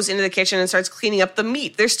basically goes into the kitchen and starts cleaning up the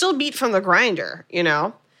meat. There's still meat from the grinder, you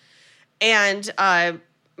know? And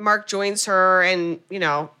Mark joins her and, you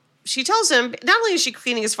know, she tells him, not only is she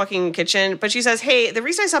cleaning his fucking kitchen, but she says, hey, the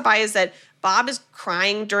reason I stopped by is that Bob is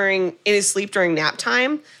crying in his sleep during nap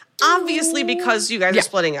time, obviously because you guys are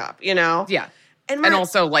splitting up, you know? Yeah. And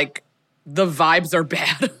also, like, the vibes are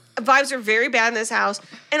bad. Vibes are very bad in this house.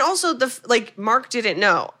 And also, Mark didn't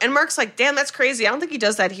know. And Mark's like, damn, that's crazy. I don't think he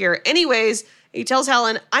does that here. Anyways, he tells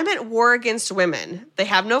Helen, I'm at war against women. They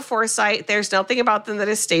have no foresight. There's nothing about them that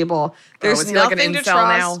is stable. There's nothing like an to trust.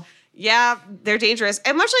 Now? Yeah, they're dangerous.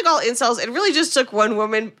 And much like all incels, it really just took one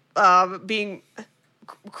woman being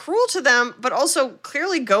cruel to them, but also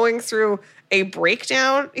clearly going through a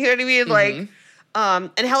breakdown. You know what I mean? Mm-hmm.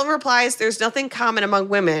 Like, and Helen replies, there's nothing common among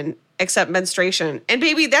women except menstruation. And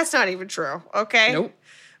baby, that's not even true, okay? Nope.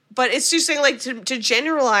 But it's just saying, like, to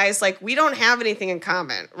generalize, like, we don't have anything in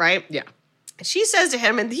common, right? Yeah. She says to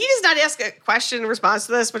him, and he does not ask a question in response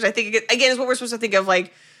to this, which I think, again, is what we're supposed to think of,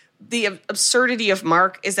 like, the absurdity of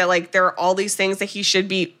Mark is that, like, there are all these things that he should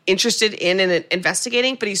be interested in and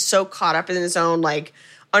investigating, but he's so caught up in his own, like,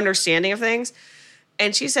 understanding of things.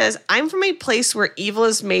 And she says, I'm from a place where evil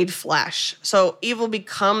is made flesh. So evil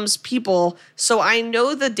becomes people. So I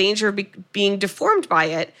know the danger of being deformed by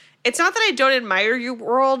it. It's not that I don't admire your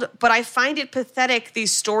world, but I find it pathetic,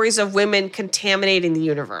 these stories of women contaminating the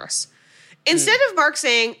universe. Instead of Mark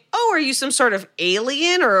saying, oh, are you some sort of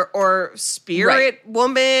alien or spirit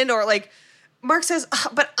woman? Or like, Mark says,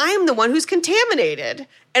 but I'm the one who's contaminated.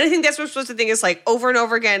 And I think that's what we're supposed to think is like over and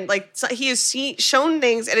over again, like he has shown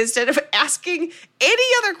things and instead of asking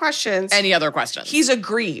any other questions, he's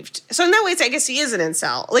aggrieved. So in that way, I guess he is an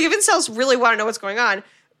incel. Like if incels really want to know what's going on,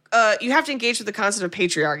 you have to engage with the concept of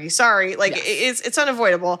patriarchy. Sorry, like it's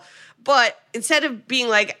unavoidable. But instead of being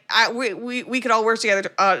like, we could all work together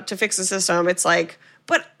to fix the system, it's like,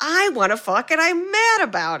 but I want to fuck and I'm mad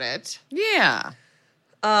about it. Yeah.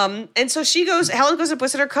 And so Helen goes and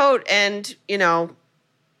puts in her coat and, you know,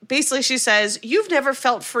 basically she says, you've never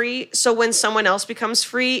felt free, so when someone else becomes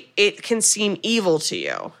free, it can seem evil to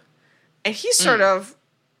you. And he's sort of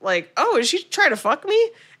like, oh, is she trying to fuck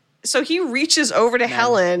me? So he reaches over to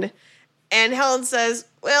Helen and Helen says,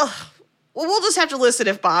 well, we'll just have to listen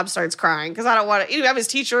if Bob starts crying because I don't want to. I'm his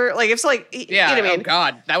teacher. Like, if it's like, you know what I mean? Oh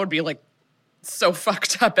God, that would be like so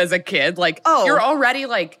fucked up as a kid. Like, Oh. you're already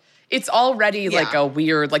like, it's already like a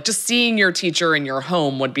weird, like just seeing your teacher in your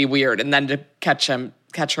home would be weird. And then to catch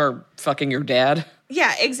her fucking your dad.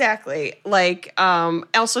 Yeah, exactly. Like,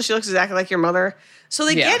 also she looks exactly like your mother. So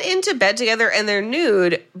they get into bed together and they're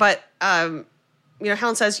nude, but,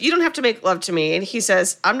 Helen says, you don't have to make love to me. And he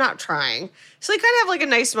says, I'm not trying. So they kind of have like a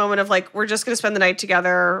nice moment of like, we're just going to spend the night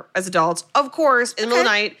together as adults. Of course, in the middle of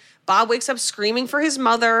the night, Bob wakes up screaming for his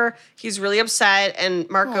mother. He's really upset. And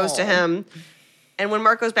Mark goes to him. And when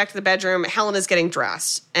Mark goes back to the bedroom, Helen is getting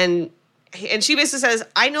dressed. And she basically says,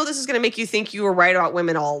 I know this is going to make you think you were right about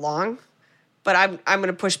women all along, but I'm going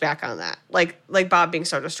to push back on that. Like Bob being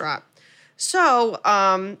so distraught.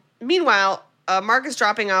 So, meanwhile, Mark is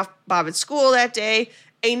dropping off Bob at school that day.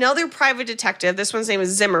 Another private detective, this one's name is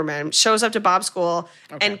Zimmerman, shows up to Bob's school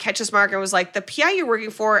and catches Mark and was like, the PI you're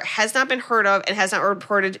working for has not been heard of and has not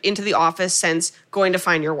reported into the office since going to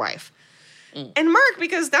find your wife. And Mark,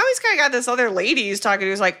 because now he's kind of got this other lady he's talking to,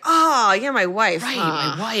 who's like, oh, yeah, my wife. Right,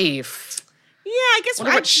 huh? my wife. Yeah, I guess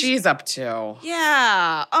Wonder what she's up to.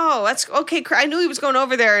 Yeah. Oh, that's okay. I knew he was going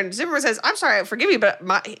over there. And Zimmerman says, I'm sorry, forgive me, but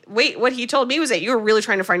what he told me was that you were really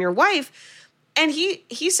trying to find your wife. And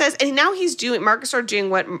he says, and now Marcus started doing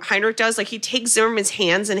what Heinrich does. Like, he takes Zimmerman's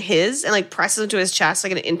hands in his and like presses them to his chest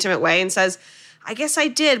like in an intimate way and says, I guess I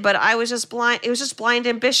did, but I was just blind. It was just blind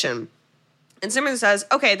ambition. And Zimmerman says,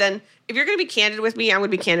 okay, then if you're going to be candid with me, I'm going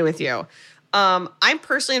to be candid with you. I'm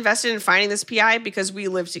personally invested in finding this PI because we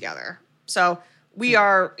live together. So we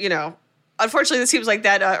are, unfortunately, it seems like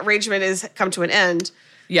that arrangement has come to an end.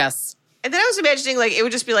 Yes. And then I was imagining, like, it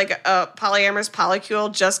would just be like a polyamorous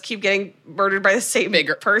polycule just keep getting murdered by the same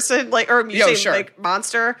person, like, or like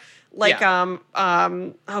monster. Like,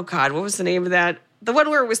 oh God, what was the name of that? The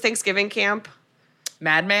one where it was Thanksgiving camp?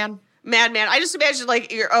 Madman. I just imagined,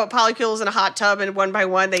 like, your polycules in a hot tub, and one by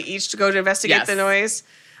one, they each go to investigate the noise.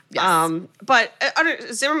 Yes. But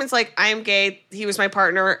Zimmerman's like, I am gay. He was my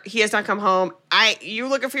partner. He has not come home. You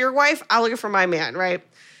looking for your wife? I'm looking for my man, right?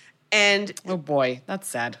 And oh boy, that's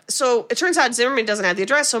sad. So it turns out Zimmerman doesn't have the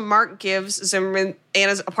address, so Mark gives Zimmerman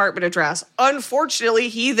Anna's apartment address. Unfortunately,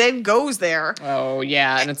 he then goes there. Oh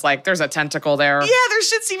yeah, and it's like there's a tentacle there. Yeah, there's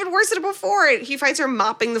shit's even worse than before it. He finds her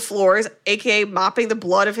mopping the floors, aka mopping the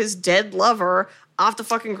blood of his dead lover off the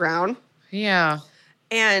fucking ground. Yeah.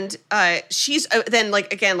 And she's then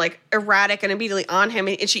again erratic and immediately on him,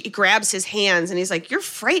 and she grabs his hands and he's like, "You're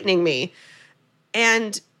frightening me."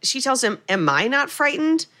 And she tells him, "Am I not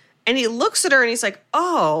frightened?" And he looks at her and he's like,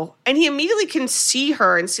 oh. And he immediately can see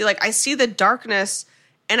her and see, like, I see the darkness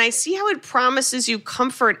and I see how it promises you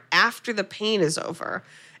comfort after the pain is over.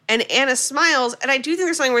 And Anna smiles. And I do think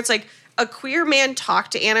there's something where it's like a queer man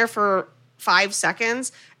talked to Anna for 5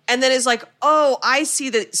 seconds and then is like, oh, I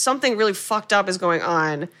see that something really fucked up is going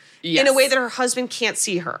on in a way that her husband can't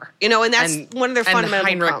see her. And that's one of their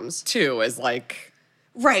fundamental problems. Too, is like...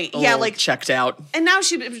 Right. Yeah. Like checked out. And now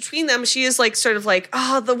between them, she is like sort of like,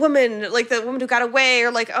 oh, the woman who got away,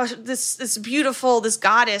 or like, oh, this beautiful, this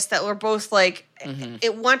goddess that we're both like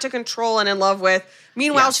want to control and in love with.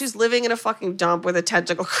 Meanwhile, she's living in a fucking dump with a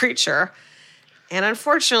tentacle creature. And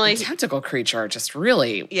unfortunately, the tentacle creature just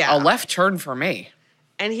really a left turn for me.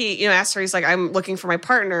 And he, asks her, he's like, I'm looking for my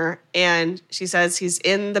partner. And she says he's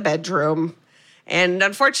in the bedroom. And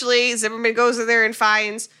unfortunately, Zimmerman goes in there and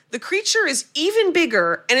finds the creature is even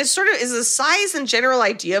bigger, and it sort of is the size and general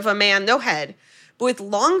idea of a man, no head, but with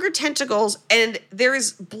longer tentacles, and there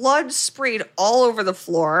is blood sprayed all over the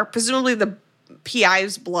floor, presumably the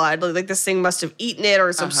PI's blood. Like this thing must have eaten it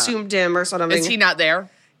or subsumed him or something. Is he not there?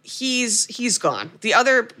 He's gone.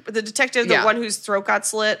 The detective, the one whose throat got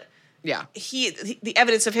slit, the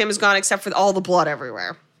evidence of him is gone except for all the blood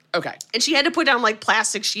everywhere. Okay. And she had to put down like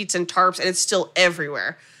plastic sheets and tarps, and it's still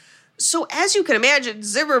everywhere. So as you can imagine,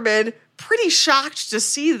 Zimmerman, pretty shocked to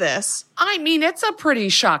see this. I mean, it's a pretty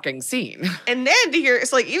shocking scene. And then to hear,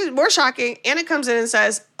 it's like even more shocking, Anna comes in and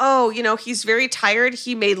says, oh, he's very tired.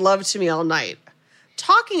 He made love to me all night.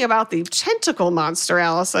 Talking about the tentacle monster,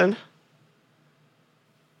 Allison.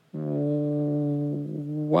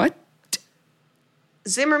 What?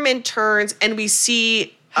 Zimmerman turns and we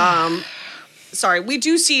see... we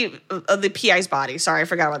do see the PI's body. Sorry, I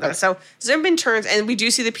forgot about that. Okay. So Zimmerman turns, and we do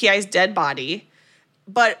see the PI's dead body.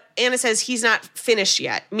 But Anna says he's not finished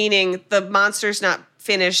yet, meaning the monster's not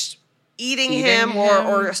finished eating him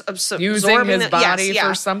or using his body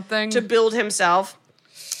for something to build himself.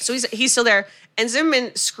 So he's still there. And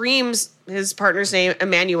Zimmerman screams his partner's name,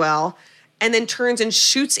 Emmanuel, and then turns and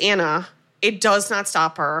shoots Anna. It does not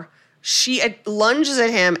stop her. She lunges at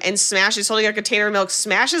him and smashes, holding a container of milk,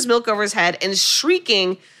 smashes milk over his head, and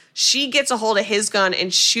shrieking, She gets a hold of his gun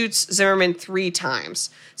and shoots Zimmerman 3 times.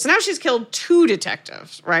 So now she's killed 2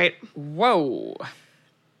 detectives, right? Whoa.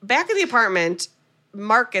 Back in the apartment,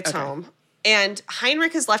 Mark gets home, and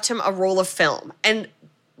Heinrich has left him a roll of film. And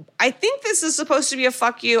I think this is supposed to be a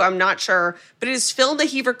fuck you. I'm not sure. But it is film that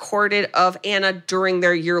he recorded of Anna during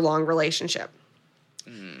their year-long relationship.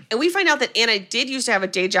 And we find out that Anna did used to have a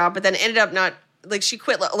day job, but then ended up not, like, she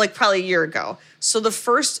quit, like, probably a year ago. So the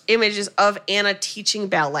first image is of Anna teaching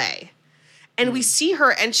ballet. And we see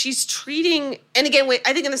her, and she's treating, and again,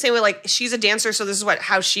 I think in the same way, like, she's a dancer, so this is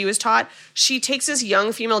how she was taught. She takes this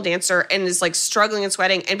young female dancer and is, like, struggling and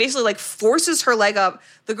sweating, and basically, like, forces her leg up.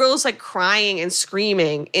 The girl is, like, crying and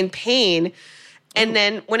screaming in pain. And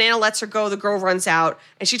then when Anna lets her go, the girl runs out,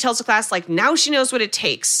 and she tells the class, like, now she knows what it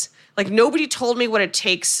takes. Like, nobody told me what it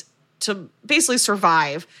takes to basically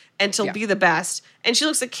survive and to be the best. And she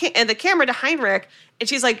looks at the camera to Heinrich, and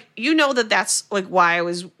she's like, you know that's, like, why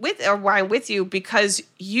I'm with you, because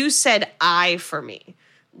you said I for me.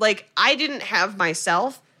 Like, I didn't have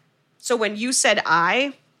myself. So when you said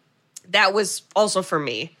I, that was also for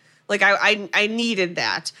me. Like, I needed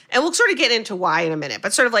that. And we'll sort of get into why in a minute.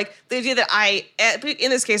 But sort of like the idea that I, in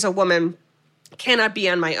this case, a woman cannot be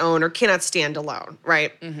on my own or cannot stand alone,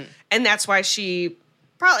 right? Mm-hmm. And that's why she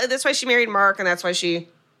married Mark, and that's why she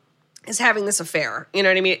is having this affair. You know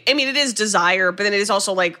what I mean? I mean, it is desire, but then it is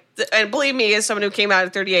also like, and believe me, as someone who came out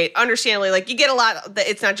at 38, understandably, like, you get a lot,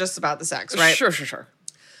 it's not just about the sex, right? Sure.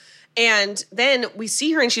 And then we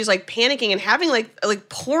see her, and she's, like, panicking and having, like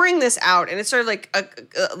pouring this out, and it's sort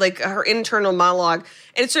of like her internal monologue,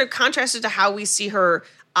 and it's sort of contrasted to how we see her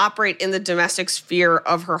operate in the domestic sphere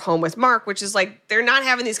of her home with Mark, which is, like, they're not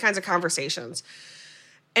having these kinds of conversations.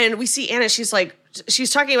 And we see Anna, she's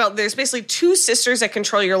talking about there's basically 2 sisters that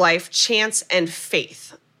control your life, chance and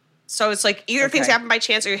faith. So it's like either things happen by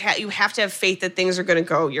chance, or you have to have faith that things are going to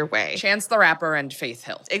go your way. Chance the Rapper and Faith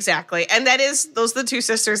Hill. Exactly. And those are the 2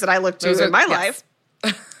 sisters that I look to in my life.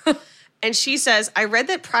 And she says, I read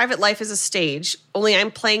that private life is a stage, only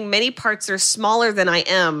I'm playing many parts that are smaller than I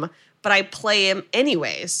am, but I play them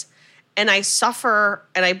anyways. And I suffer,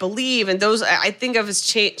 and I believe, and those I think of as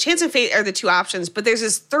chance and fate are the 2 options, but there's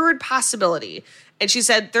this third possibility. And she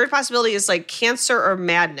said, third possibility is like cancer or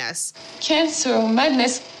madness. Cancer or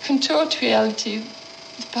madness contort reality.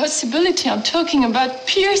 The possibility I'm talking about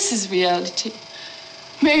pierces reality.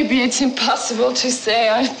 Maybe it's impossible to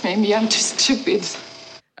say, maybe I'm too stupid.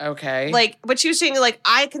 Okay. Like, but she was saying, like,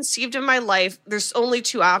 I conceived in my life, there's only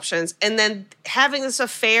 2 options. And then having this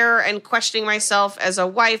affair and questioning myself as a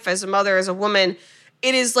wife, as a mother, as a woman,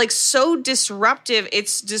 it is, like, so disruptive.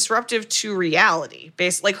 It's disruptive to reality,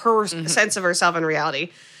 like her sense of herself in reality.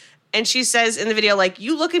 And she says in the video, like,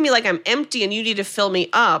 you look at me like I'm empty and you need to fill me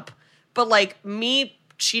up. But, like, me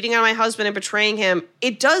cheating on my husband and betraying him,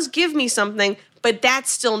 it does give me something, but that's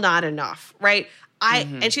still not enough, right?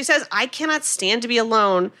 And she says, I cannot stand to be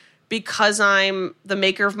alone because I'm the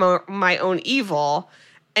maker of my own evil.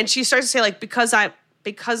 And she starts to say, like, because I'm,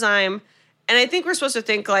 and I think we're supposed to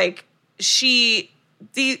think, like,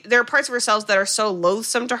 there are parts of herself that are so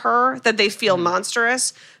loathsome to her that they feel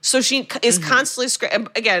monstrous. So she is constantly,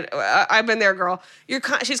 again, I've been there, girl.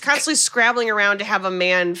 She's constantly scrabbling around to have a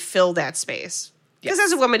man fill that space. Because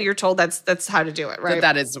as a woman, you're told that's how to do it, right?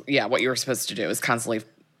 That is, what you're supposed to do is constantly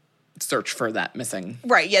search for that missing.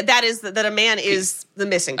 Right, yeah, that is that a man is the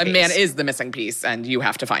missing piece. A man is the missing piece, and you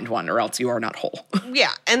have to find one, or else you are not whole. Yeah,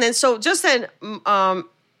 and then so just then,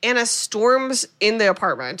 Anna storms in the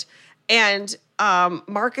apartment, and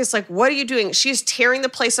Mark is like, what are you doing? She's tearing the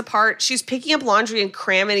place apart. She's picking up laundry and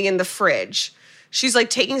cramming it in the fridge. She's, like,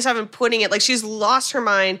 taking stuff and putting it, like, she's lost her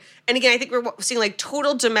mind. And again, I think we're seeing, like,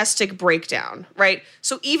 total domestic breakdown, right?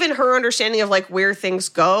 So even her understanding of, like, where things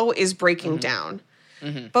go is breaking down.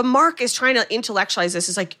 Mm-hmm. But Mark is trying to intellectualize this.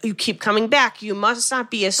 It's like, you keep coming back. You must not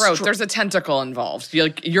be a... Bro, there's a tentacle involved.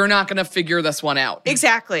 You're not going to figure this one out.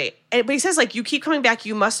 Exactly. But he says, like, you keep coming back.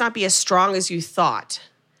 You must not be as strong as you thought.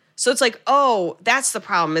 So it's like, oh, that's the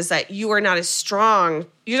problem, is that you are not as strong.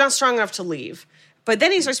 You're not strong enough to leave. But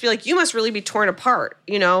then he starts to be like, you must really be torn apart,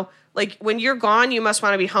 you know? Like, when you're gone, you must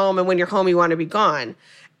want to be home. And when you're home, you want to be gone.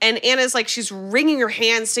 And Anna's like, she's wringing her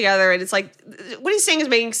hands together. And it's like, what he's saying is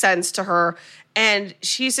making sense to her. And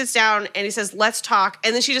she sits down and he says, let's talk.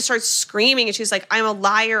 And then she just starts screaming. And she's like, I'm a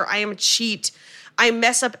liar. I am a cheat. I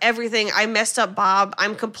mess up everything. I messed up Bob.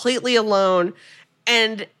 I'm completely alone.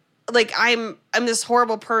 And, like, I'm this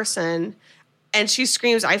horrible person. And she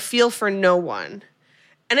screams, I feel for no one.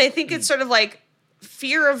 And I think it's sort of like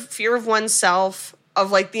fear of oneself,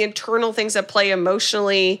 of, like, the internal things that play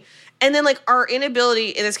emotionally. And then, like, our inability,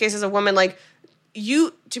 in this case as a woman, like,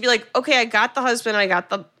 to be like, okay, I got the husband, I got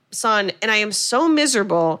son, and I am so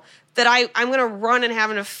miserable that I'm going to run and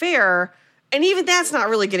have an affair. And even that's not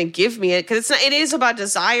really going to give me it, because it is about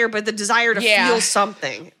desire, but the desire to feel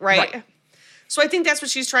something, right? So I think that's what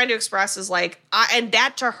she's trying to express is like, and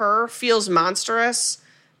that to her feels monstrous.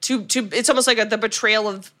 It's almost like the betrayal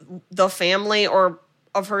of the family or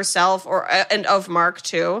of herself and of Mark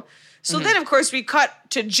too. So then, of course, we cut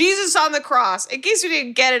to Jesus on the cross. In case you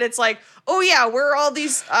didn't get it, it's like, oh yeah, we're all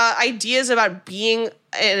these ideas about being,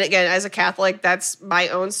 and again, as a Catholic, that's my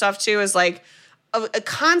own stuff too, is like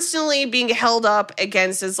constantly being held up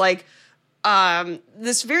against is like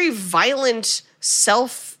this very violent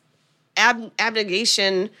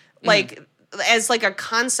abnegation, like as like a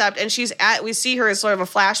concept. And we see her as sort of a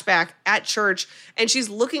flashback at church, and she's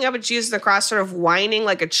looking up at Jesus on the cross, sort of whining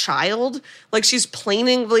like a child, like she's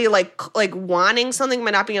plaintively like wanting something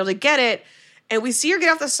but not being able to get it. And we see her get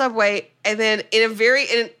off the subway, and then in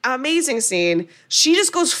an amazing scene, she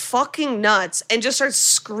just goes fucking nuts and just starts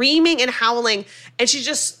screaming and howling. And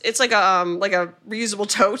it's like a reusable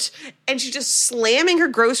tote, and she's just slamming her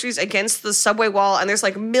groceries against the subway wall. And there's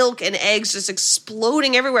like milk and eggs just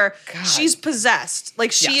exploding everywhere. God. She's possessed.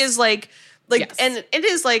 Like she is like, and it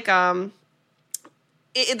is like in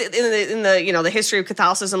the the history of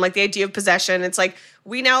Catholicism, like the idea of possession. It's like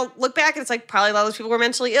we now look back and it's like probably a lot of those people were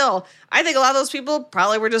mentally ill. I think a lot of those people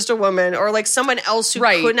probably were just a woman or like someone else who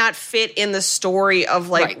could not fit in the story of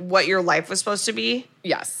like what your life was supposed to be.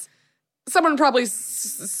 Yes. Someone probably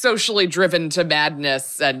socially driven to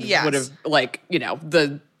madness and would have like,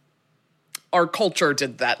 our culture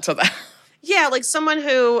did that to them. Yeah, like someone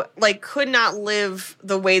who like could not live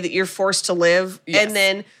the way that you're forced to live and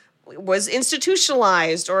then was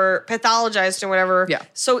institutionalized or pathologized or whatever. Yeah.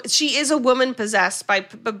 So she is a woman possessed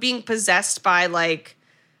but being possessed by like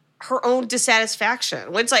her own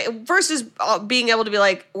dissatisfaction. It's like versus being able to be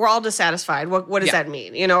like, we're all dissatisfied. What does that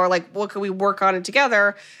mean? Or like, what can we work on it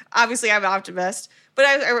together? Obviously, I'm an optimist. But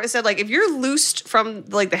I said, like, if you're loosed from,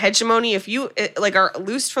 like, the hegemony, if you, like, are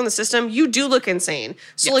loosed from the system, you do look insane.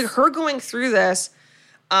 So, like, her going through this,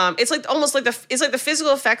 it's, like, almost like it's like the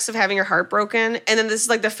physical effects of having your heart broken. And then this is,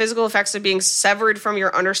 like, the physical effects of being severed from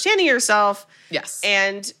your understanding of yourself. Yes.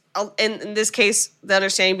 And in this case, the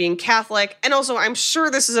understanding being Catholic. And also, I'm sure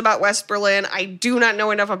this is about West Berlin. I do not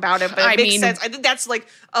know enough about it, but it makes sense. I think that's, like,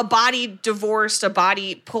 a body divorced, a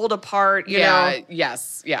body pulled apart, you know?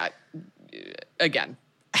 Yes, yeah. Again,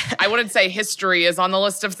 I wouldn't say history is on the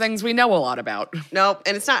list of things we know a lot about. Nope,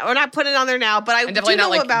 and it's not. We're not putting it on there now. But I and definitely do know not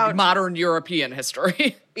like about modern European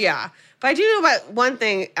history. Yeah, but I do know about one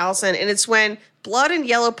thing, Alison, and it's when blood and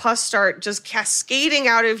yellow pus start just cascading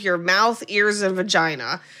out of your mouth, ears, and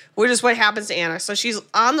vagina, which is what happens to Anna. So she's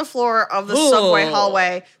on the floor of the subway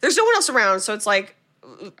hallway. There's no one else around, so it's like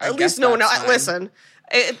at least no one else. Listen.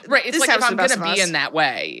 It's like if I'm going to be in that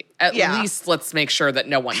way, at least let's make sure that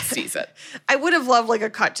no one sees it. I would have loved like a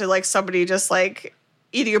cut to like somebody just like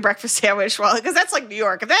eating a breakfast sandwich because that's like New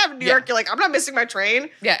York. If they have New York, you're like, I'm not missing my train.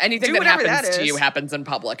 Yeah, anything that happens to you happens in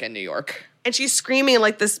public in New York. And she's screaming and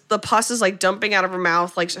like the pus is like dumping out of her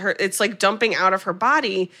mouth, like it's like dumping out of her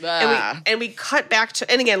body. And we cut back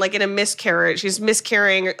to, and again, like in a miscarriage, she's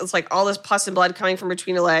miscarrying. It's like all this pus and blood coming from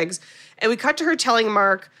between her legs. And we cut to her telling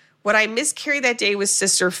Mark, what I miscarried that day was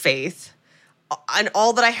Sister Faith, and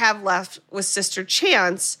all that I have left was Sister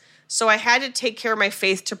Chance, so I had to take care of my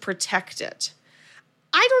faith to protect it.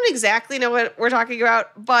 I don't exactly know what we're talking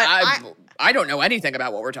about, but I don't know anything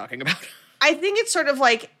about what we're talking about. I think it's sort of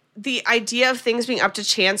like the idea of things being up to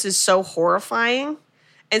chance is so horrifying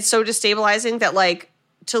and so destabilizing that, like,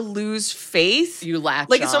 to lose faith, you latch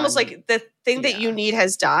like, it's almost like the thing that you need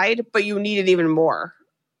has died, but you need it even more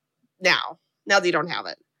now that you don't have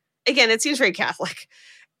it. Again, it seems very Catholic.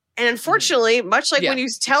 And unfortunately, much like when you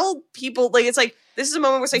tell people, like, it's like, this is a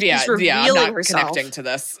moment where it's like she's revealing I'm not herself. Connecting to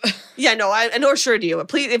this. I nor sure do you.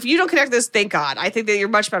 Please, if you don't connect this, thank God. I think that you're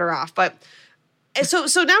much better off. But so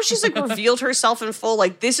now she's like revealed herself in full.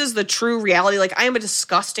 Like, this is the true reality. Like, I am a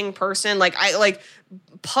disgusting person. Like, I like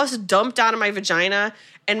pus dumped out of my vagina.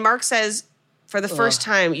 And Mark says, for the first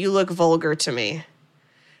time, you look vulgar to me.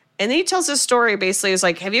 And then he tells this story basically. It's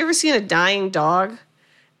like, have you ever seen a dying dog?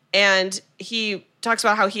 And he talks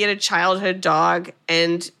about how he had a childhood dog,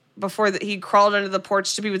 and he crawled under the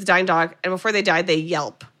porch to be with the dying dog, and before they died, they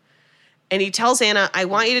yelp. And he tells Anna, I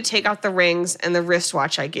want you to take out the rings and the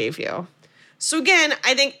wristwatch I gave you. So again,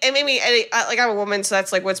 I think, and maybe, like, I'm a woman, so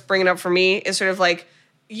that's like what's bringing up for me, is sort of like,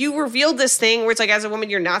 you revealed this thing where it's like, as a woman,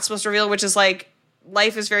 you're not supposed to reveal, which is like,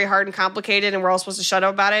 life is very hard and complicated, and we're all supposed to shut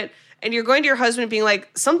up about it. And you're going to your husband being like,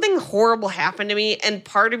 something horrible happened to me, and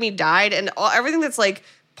part of me died, and everything that's like,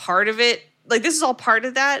 part of it, like, this is all part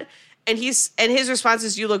of that. And his response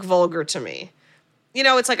is, "You look vulgar to me." You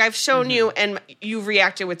know, it's like, I've shown you and you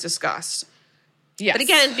reacted with disgust. Yes. But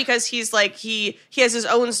again, because he's like, he has his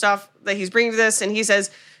own stuff that he's bringing to this, and he says,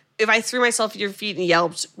 if I threw myself at your feet and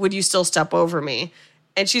yelped, would you still step over me?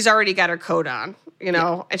 And she's already got her coat on, you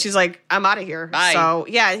know, and she's like, I'm out of here. Bye. So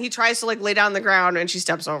yeah, he tries to like lay down on the ground and she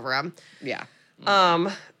steps over him. Yeah.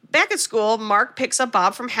 Back at school, Mark picks up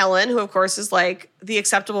Bob from Helen, who of course is like the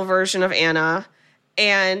acceptable version of Anna.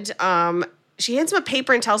 And she hands him a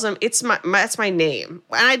paper and tells him, that's my name.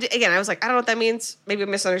 And I was like, I don't know what that means. Maybe I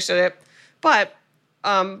misunderstood it. But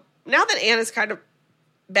now that Anna's kind of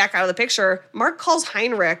back out of the picture, Mark calls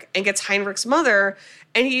Heinrich and gets Heinrich's mother.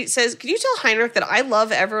 And he says, can you tell Heinrich that I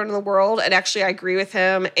love everyone in the world, and actually I agree with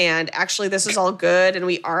him, and actually this is all good and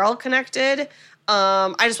we are all connected.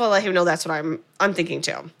 I just want to let him know that's what I'm thinking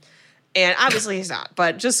too. And obviously he's not,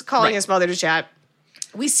 but just calling his mother to chat.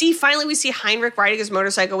 We see Heinrich riding his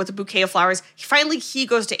motorcycle with a bouquet of flowers. He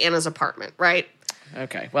goes to Anna's apartment, right?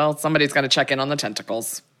 Okay. Well, somebody's got to check in on the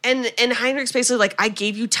tentacles. And Heinrich's basically like, I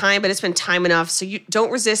gave you time, but it's been time enough, so you don't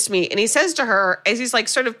resist me. And he says to her, as he's like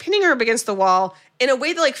sort of pinning her up against the wall in a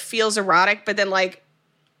way that like feels erotic, but then like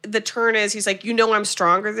the turn is, he's like, you know I'm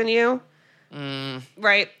stronger than you.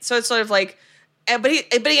 Right? So it's sort of like, but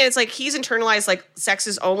again, it's like he's internalized like sex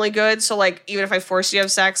is only good. So like, even if I force you to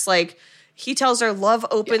have sex, like he tells her love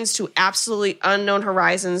opens to absolutely unknown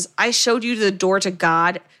horizons. I showed you the door to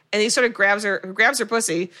God. And he sort of grabs her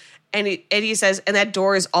pussy. And he says, and that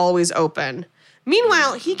door is always open.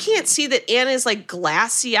 Meanwhile, he can't see that Anna is like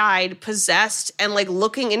glassy-eyed, possessed, and like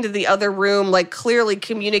looking into the other room, like clearly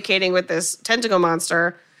communicating with this tentacle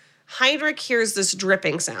monster. Heinrich hears this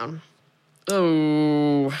dripping sound.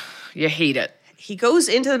 Oh, you hate it. He goes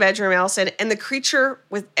into the bedroom, Alison, and the creature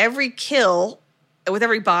with every kill, with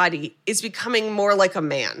every body, is becoming more like a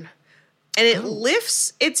man. And it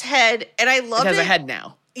lifts its head, and I love it. It has a head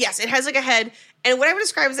now. Yes, it has like a head. And what I would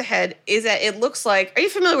describe as a head is that it looks like, are you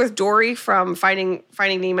familiar with Dory from Finding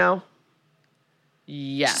Nemo?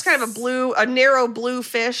 Yes. She's kind of a narrow blue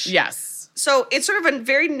fish. Yes. So it's sort of a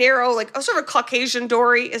very narrow, like a sort of a Caucasian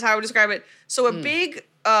Dory is how I would describe it. So a big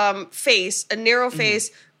face, a narrow face,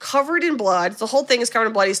 covered in blood. The whole thing is covered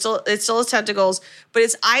in blood. It still has tentacles, but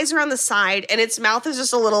its eyes are on the side, and its mouth is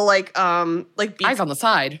just a little like Eyes on the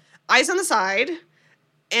side. Eyes on the side.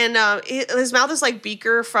 And his mouth is like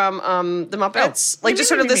Beaker from the Muppets. Like just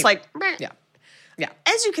sort of this like... Yeah. Yeah.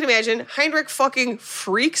 As you can imagine, Heinrich fucking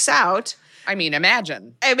freaks out. I mean,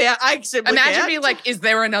 imagine. I mean, I simply Imagine can't. being like, is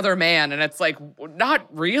there another man? And it's like, not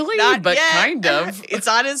really, Not but yet. kind of. It's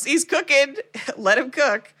on he's cooking. Let him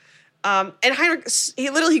cook. And Heinrich,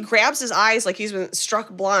 he grabs his eyes like he's been struck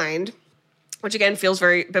blind, which again feels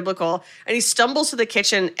very biblical. And he stumbles to the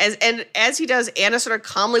kitchen. As he does, Anna sort of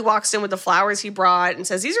calmly walks in with the flowers he brought and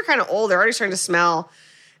says, these are kind of old. They're already starting to smell.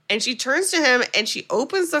 And she turns to him and she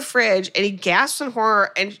opens the fridge and he gasps in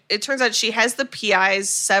horror. And it turns out she has the PI's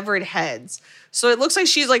severed heads. So it looks like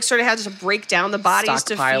she's like sort of had to break down the bodies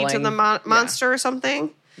to feed to the monster or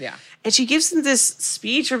something. Yeah. And she gives him this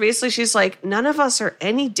speech where basically she's like, none of us are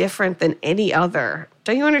any different than any other.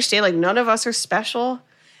 Don't you understand? Like, none of us are special.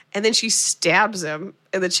 And then she stabs him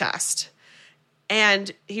in the chest.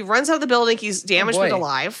 And he runs out of the building. He's damaged but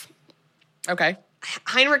alive. Okay.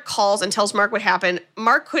 Heinrich calls and tells Mark what happened.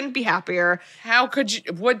 Mark couldn't be happier. How could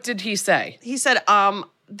you? What did he say? He said,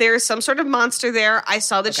 there's some sort of monster there. I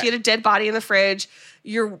saw that she had a dead body in the fridge.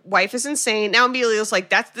 Your wife is insane. Now immediately it's like,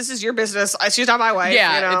 this is your business. She's not my wife.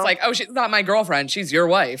 Yeah, you know? it's like, oh, she's not my girlfriend. She's your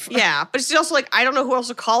wife. Yeah, but she's also like, I don't know who else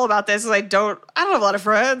to call about this. I don't have a lot of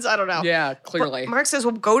friends. I don't know. Yeah, clearly. But Mark says,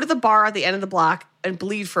 well, go to the bar at the end of the block and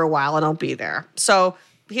bleed for a while and I'll be there. So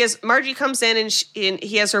Margie comes in and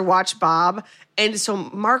he has her watch Bob. And so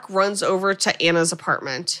Mark runs over to Anna's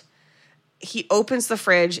apartment. He opens the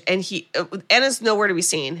fridge and Anna's nowhere to be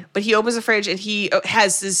seen, but he opens the fridge and he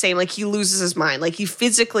has the same, like he loses his mind. Like he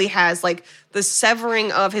physically has like the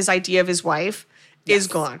severing of his idea of his wife is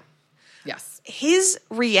gone. Yes. His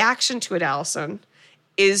reaction to it, Alison,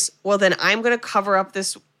 is, well, then I'm going to cover up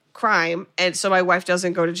this crime and so my wife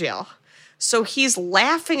doesn't go to jail. So he's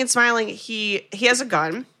laughing and smiling. He has a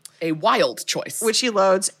gun. A wild choice. Which he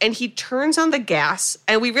loads and he turns on the gas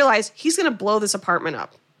and we realize he's going to blow this apartment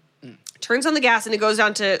up. Turns on the gas and he goes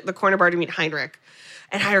down to the corner bar to meet Heinrich.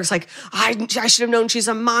 And Heinrich's like, I should have known she's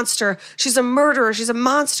a monster. She's a murderer. She's a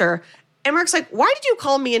monster. And Mark's like, why did you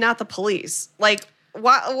call me and not the police? Like,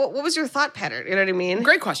 what was your thought pattern? You know what I mean?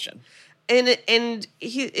 Great question. And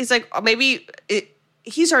he's like, maybe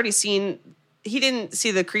he's already seen, he didn't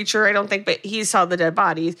see the creature, I don't think, but he saw the dead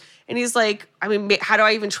body. And he's like, I mean, how do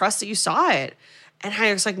I even trust that you saw it? And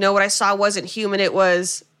Heinrich's like, no, what I saw wasn't human. It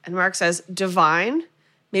was And Mark says, divine?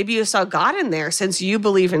 Maybe you saw God in there. Since you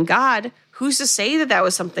believe in God, who's to say that that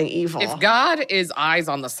was something evil? If God is eyes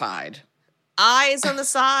on the side. Eyes on the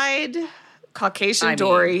side, Caucasian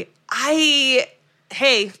Dory. Hey,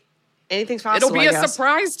 anything's possible. It'll be a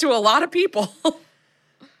surprise to a lot of people.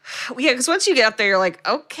 Yeah, because once you get up there, you're like,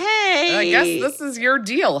 okay. I guess this is your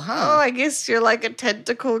deal, huh? Oh, I guess you're like a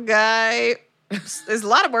tentacle guy. There's a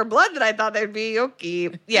lot of more blood than I thought there'd be. Okay.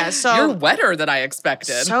 Yeah, so. You're wetter than I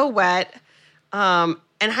expected. So wet. And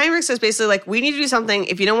Heinrich says basically, like, we need to do something.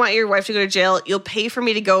 If you don't want your wife to go to jail, you'll pay for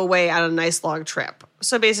me to go away on a nice long trip.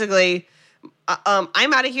 So basically,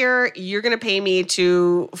 I'm out of here. You're going to pay me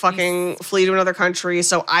to fucking flee to another country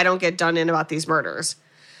so I don't get done in about these murders.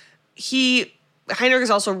 Heinrich is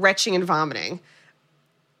also retching and vomiting.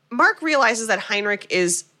 Mark realizes that Heinrich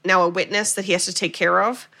is now a witness that he has to take care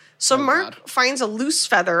of. So Mark finds a loose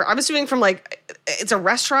feather. I'm assuming from, like, it's a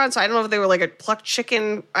restaurant, so I don't know if they were like a plucked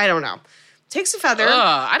chicken. I don't know. Takes a feather.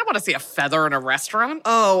 I don't want to see a feather in a restaurant.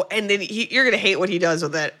 Oh, and then you're going to hate what he does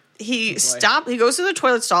with it. He goes to the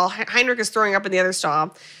toilet stall. Heinrich is throwing up in the other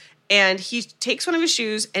stall. And he takes one of his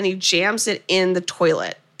shoes and he jams it in the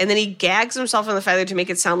toilet. And then he gags himself on the feather to make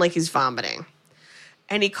it sound like he's vomiting.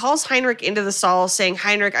 And he calls Heinrich into the stall saying,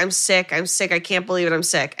 Heinrich, I'm sick. I can't believe it. I'm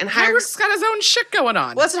sick. And Heinrich's got his own shit going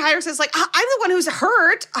on. Well, that's what Heinrich says. Like, I'm the one who's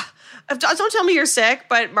hurt. Don't tell me you're sick.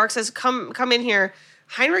 But Mark says, come in here.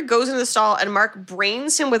 Heinrich goes into the stall and Mark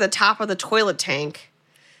brains him with the top of the toilet tank,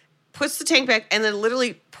 puts the tank back, and then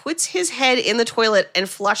literally puts his head in the toilet and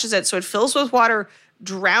flushes it so it fills with water,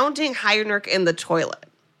 drowning Heinrich in the toilet.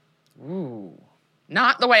 Ooh.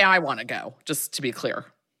 Not the way I want to go, just to be clear.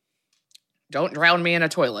 Don't drown me in a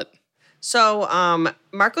toilet. So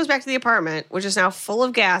Mark goes back to the apartment, which is now full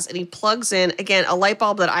of gas, and he plugs in, again, a light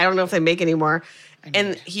bulb that I don't know if they make anymore.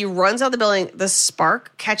 And he runs out the building. The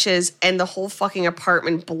spark catches, and the whole fucking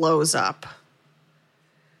apartment blows up.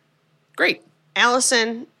 Great.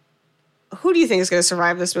 Allison, who do you think is going to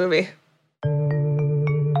survive this movie?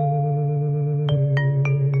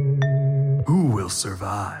 Who will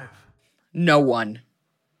survive? No one.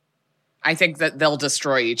 I think that they'll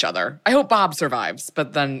destroy each other. I hope Bob survives,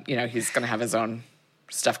 but then, he's going to have his own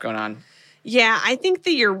stuff going on. Yeah, I think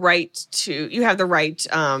that you have the right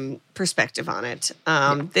perspective on it.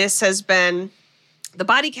 This has been, the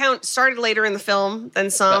body count started later in the film than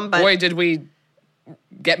some, but boy, did we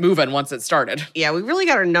get moving once it started. Yeah, we really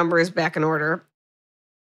got our numbers back in order.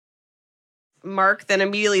 Mark then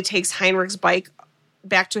immediately takes Heinrich's bike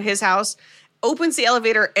back to his house, opens the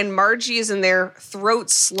elevator, and Margie is in there, throat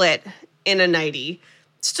slit in a nightie.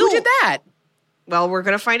 Who did that? Well, we're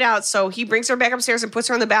going to find out. So he brings her back upstairs and puts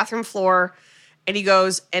her on the bathroom floor, and he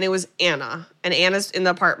goes, and it was Anna. And Anna's in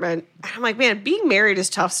the apartment. And I'm like, man, being married is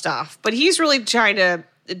tough stuff. But he's really trying to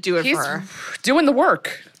do it for her. He's doing the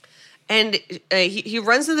work. And he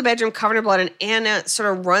runs to the bedroom covered in blood, and Anna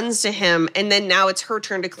sort of runs to him. And then now it's her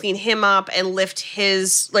turn to clean him up and lift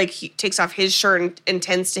his, like, he takes off his shirt and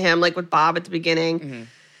tends to him, like with Bob at the beginning. Mm-hmm.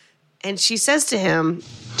 And she says to him,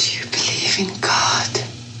 do you believe in God?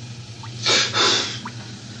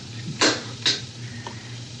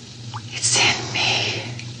 It's in me.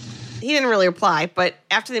 He didn't really reply, but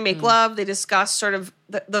after they make love, they discuss sort of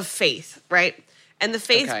the faith, right? And the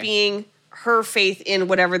faith being her faith in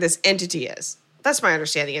whatever this entity is. That's my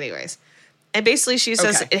understanding anyways. And basically she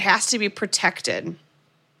says it has to be protected.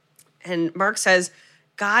 And Mark says,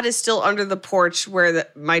 God is still under the porch where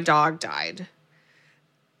my dog died.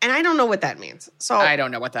 And I don't know what that means. So I don't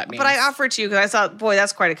know what that means. But I offered to you because I thought, boy,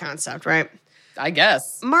 that's quite a concept, right? I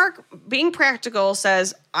guess. Mark, being practical,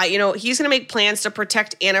 says, he's going to make plans to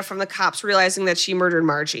protect Anna from the cops, realizing that she murdered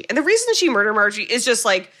Margie. And the reason she murdered Margie is just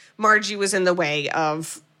like Margie was in the way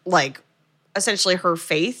of, like, essentially her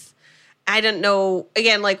faith. I don't know,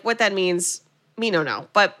 again, like what that means, me no know.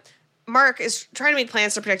 But Mark is trying to make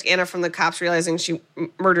plans to protect Anna from the cops, realizing she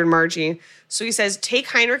murdered Margie. So he says, take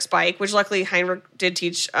Heinrich's bike, which luckily Heinrich did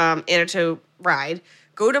teach Anna to ride.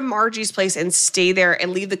 Go to Margie's place and stay there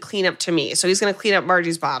and leave the cleanup to me. So he's going to clean up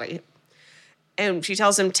Margie's body. And she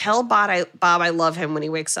tells him, tell Bob I love him when he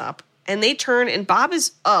wakes up. And they turn, and Bob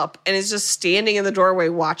is up and is just standing in the doorway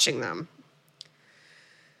watching them.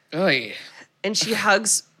 Oy. And she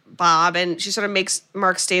hugs Bob, and she sort of makes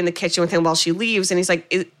Mark stay in the kitchen with him while she leaves. And he's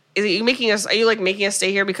like, are you making us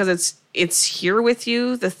stay here because it's here with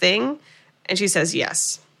you, the thing? And she says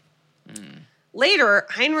yes. Later,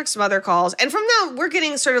 Heinrich's mother calls, and from now we're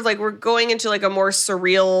getting sort of like, we're going into like a more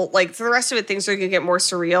surreal, like for the rest of it, things are going to get more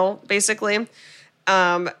surreal, basically.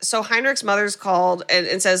 So Heinrich's mother's called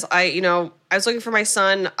and says, I was looking for my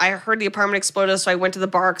son. I heard the apartment exploded, so I went to the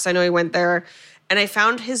bar because I know he went there. and I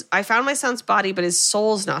found my son's body, but his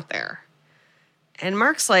soul's not there. And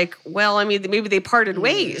Mark's like, well, I mean, maybe they parted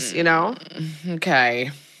ways, you know?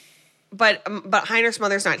 Okay. But Heinrich's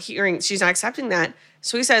mother's not hearing, she's not accepting that.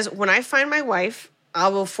 So he says, when I find my wife, I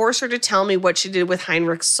will force her to tell me what she did with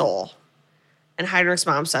Heinrich's soul. And Heinrich's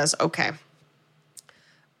mom says, okay.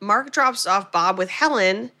 Mark drops off Bob with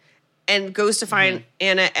Helen and goes to find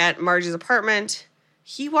Anna at Margie's apartment.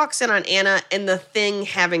 He walks in on Anna and the Thing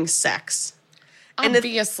having sex.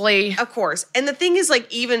 Obviously. Of course. And the Thing is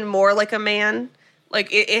like even more like a man. Like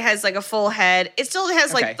it has like a full head. It still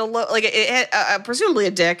has like it had presumably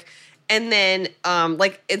a dick. And then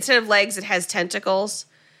like instead of legs, it has tentacles.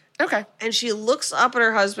 Okay. And she looks up at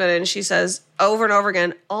her husband and she says over and over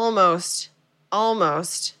again, almost.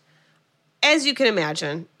 As you can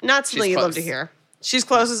imagine, not something you'd love to hear. She's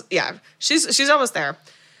close. Yeah, she's almost there.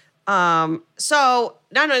 So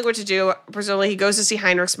not knowing what to do, presumably he goes to see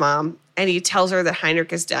Heinrich's mom and he tells her that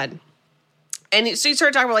Heinrich is dead. And so he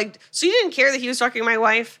started talking about like, so you didn't care that he was talking to my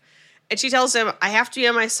wife? And she tells him, I have to be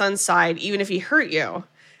on my son's side, even if he hurt you. And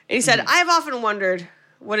he said, I've often wondered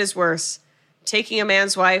what is worse, taking a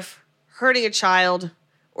man's wife, hurting a child,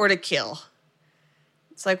 or to kill.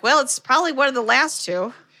 It's like, well, it's probably one of the last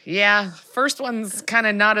two. Yeah, first one's kind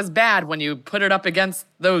of not as bad when you put it up against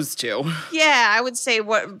those two. Yeah, I would say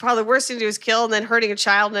what probably the worst thing to do is kill and then hurting a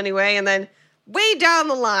child in any way. And then way down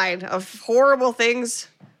the line of horrible things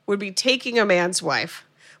would be taking a man's wife.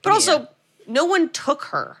 But also, no one took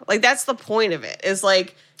her. Like, that's the point of it, is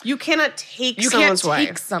like, you cannot take someone's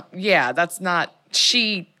wife. That's not,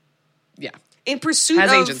 In pursuit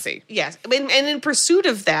has of agency. Yes. And in pursuit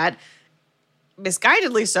of that,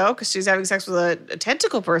 misguidedly so, because she's having sex with a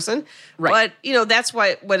tentacle person. Right. But, that's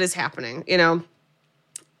what is happening,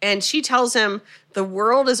 And she tells him the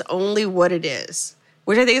world is only what it is,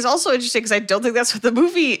 which I think is also interesting because I don't think that's what the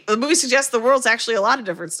movie suggests. The world's actually a lot of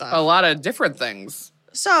different stuff. A lot of different things.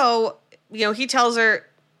 So, he tells her,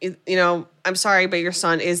 I'm sorry, but your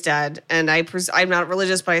son is dead. And I'm not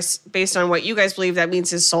religious, but based on what you guys believe, that means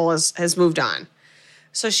his soul has moved on.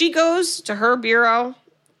 So she goes to her bureau.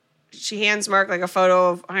 She hands Mark like a photo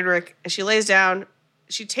of Heinrich, and she lays down.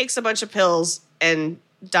 She takes a bunch of pills and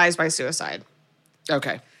dies by suicide.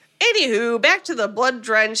 Okay. Anywho, back to the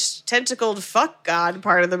blood-drenched, tentacled fuck god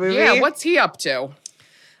part of the movie. Yeah, what's he up to?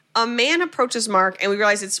 A man approaches Mark, and we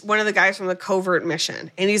realize it's one of the guys from the covert mission.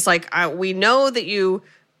 And he's like, we know that you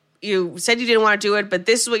said you didn't want to do it, but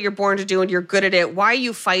this is what you're born to do, and you're good at it. Why are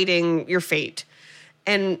you fighting your fate?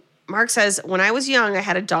 And Mark says, when I was young, I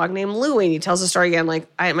had a dog named Louie. And he tells the story again, like,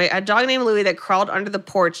 I had a dog named Louie that crawled under the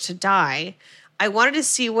porch to die. I wanted to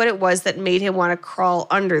see what it was that made him want to crawl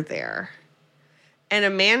under there. And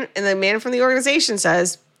the man from the organization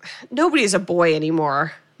says, nobody is a boy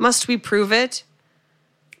anymore. Must we prove it?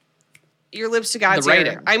 Your lips to God's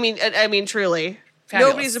ear. I mean, truly.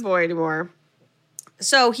 Fabulous. Nobody's a boy anymore.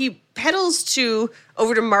 So he pedals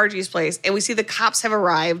over to Margie's place, and we see the cops have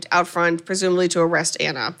arrived out front, presumably to arrest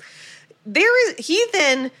Anna. He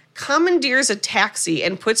then commandeers a taxi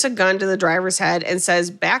and puts a gun to the driver's head and says,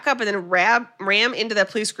 back up, and then ram into the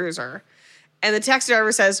police cruiser. And the taxi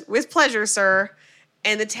driver says, with pleasure, sir.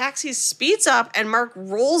 And the taxi speeds up, and Mark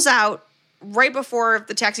rolls out right before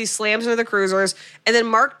the taxi slams into the cruisers. And then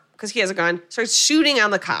Mark, because he has a gun, starts shooting on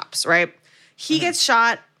the cops, right? He gets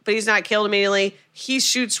shot, but he's not killed immediately. He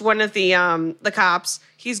shoots one of the cops.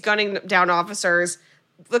 He's gunning down officers.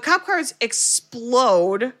 The cop cars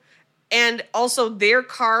explode, and also their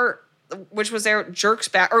car, which was there, jerks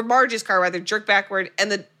back, or Margie's car rather, jerked backward,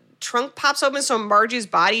 and the trunk pops open so Margie's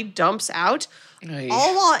body dumps out. Aye.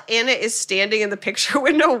 All while Anna is standing in the picture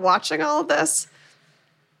window watching all of this.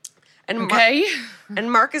 And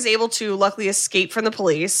Mark is able to luckily escape from the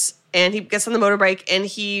police, and he gets on the motorbike, and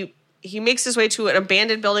he makes his way to an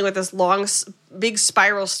abandoned building with this long, big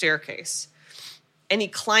spiral staircase. And he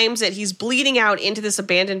climbs it. He's bleeding out into this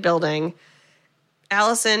abandoned building.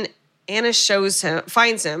 Anna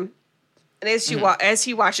finds him. And as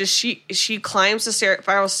he watches, she climbs the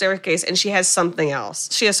spiral staircase, and she has something else.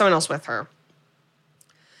 She has someone else with her.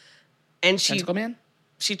 And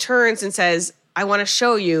she turns and says, I want to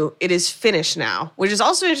show you it is finished now, which is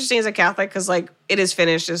also interesting as a Catholic because, like, it is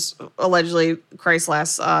finished is allegedly Christ's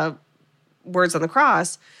last words on the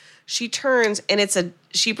cross. She turns and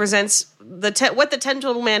she presents what the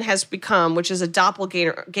tentacled man has become, which is a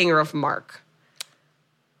doppelganger of Mark.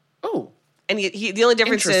 Oh. And the only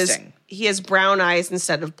difference is he has brown eyes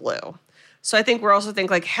instead of blue. So I think we're also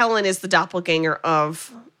like Helen is the doppelganger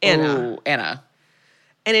of Anna. Oh, Anna.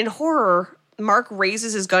 And in horror, Mark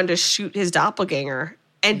raises his gun to shoot his doppelganger.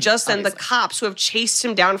 And just then the cops who have chased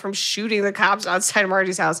him down from shooting the cops outside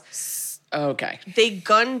Margie's house Okay. They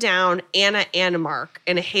gun down Anna and Mark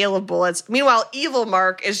in a hail of bullets. Meanwhile, evil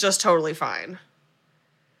Mark is just totally fine.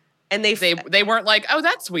 And they weren't like, oh,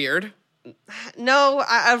 that's weird. No,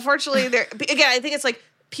 unfortunately, again, I think it's like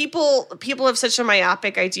people have such a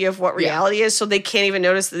myopic idea of what reality is, so they can't even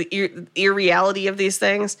notice the irreality of these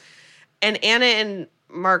things. And Anna and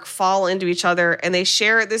Mark fall into each other, and they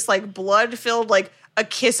share this like blood-filled, like a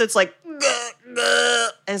kiss that's like, and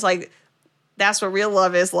it's like, that's what real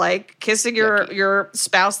love is like, kissing your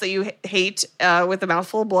spouse that you hate with a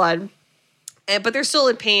mouthful of blood. But they're still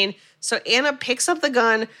in pain. So Anna picks up the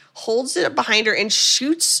gun, holds it behind her, and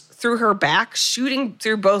shoots through her back, shooting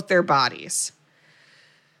through both their bodies.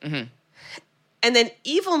 Mm-hmm. And then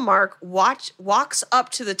evil Mark walks up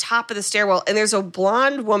to the top of the stairwell, and there's a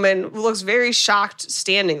blonde woman who looks very shocked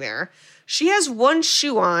standing there. She has one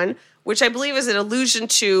shoe on, which I believe is an allusion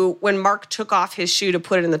to when Mark took off his shoe to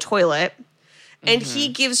put it in the toilet. And he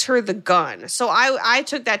gives her the gun. So I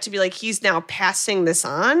took that to be like he's now passing this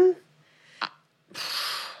on.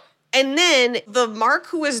 And then the Mark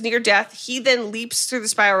who was near death, he then leaps through the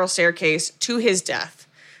spiral staircase to his death,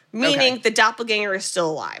 meaning the doppelganger is still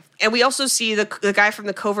alive. And we also see the guy from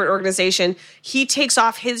the covert organization, he takes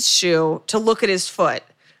off his shoe to look at his foot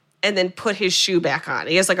and then put his shoe back on.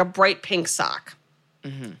 He has like a bright pink sock.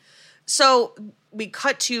 Mm-hmm. So we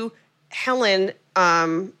cut to Helen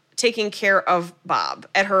taking care of Bob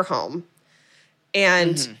at her home.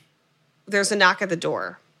 And there's a knock at the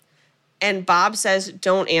door. And Bob says,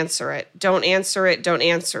 don't answer it. Don't answer it. Don't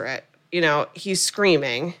answer it. You know, he's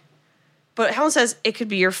screaming. But Helen says, it could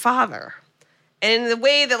be your father. And in the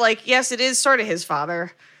way that, like, yes, it is sort of his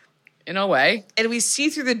father. In a way. And we see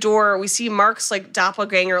through the door, we see Mark's, like,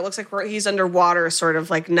 doppelganger. It looks like he's underwater, sort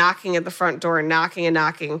of, like, knocking at the front door and knocking and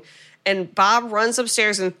knocking. And Bob runs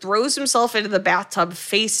upstairs and throws himself into the bathtub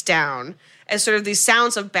face down as sort of these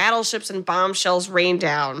sounds of battleships and bombshells rain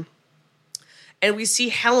down. And we see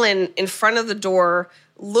Helen in front of the door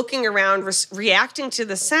looking around, reacting to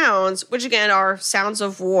the sounds, which again are sounds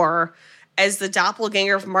of war, as the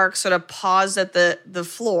doppelganger of Mark sort of paused at the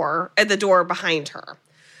floor, at the door behind her.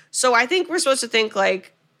 So I think we're supposed to think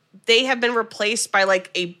like they have been replaced by like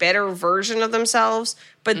a better version of themselves,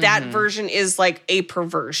 but that version is like a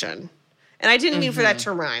perversion. And I didn't mean for that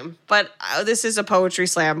to rhyme, but this is a poetry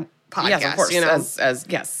slam podcast. Yes, of course, you know? as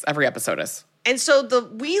yes, every episode is. And so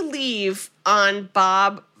we leave on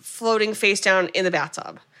Bob floating face down in the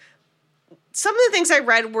bathtub. Some of the things I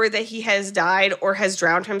read were that he has died or has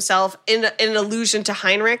drowned himself in an allusion to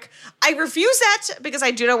Heinrich. I refuse that because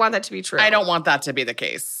I do not want that to be true. I don't want that to be the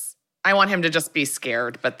case. I want him to just be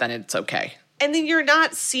scared, but then it's okay. And then you're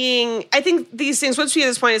not seeing, I think these things, once we get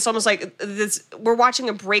to this point, it's almost like this, we're watching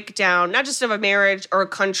a breakdown, not just of a marriage or a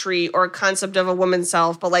country or a concept of a woman's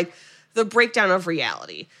self, but like the breakdown of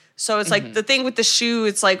reality. So it's like the thing with the shoe,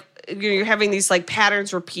 it's like you're having these like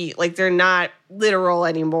patterns repeat. Like they're not literal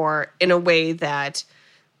anymore in a way that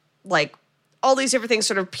like all these different things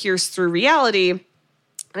sort of pierce through reality. And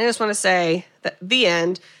I just want to say that the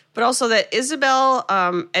end, but also that Isabel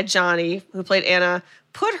Adjani, who played Anna,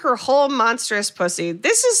 put her whole monstrous pussy.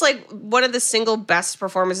 This is like one of the single best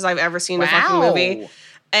performances I've ever seen in a fucking movie.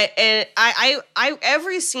 And I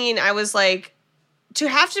every scene I was like, to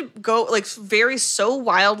have to go like very so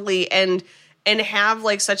wildly and have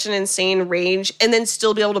like such an insane range and then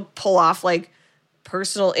still be able to pull off like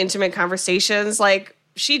personal intimate conversations, like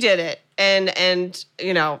she did it. And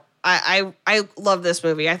you know, I love this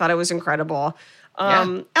movie. I thought it was incredible.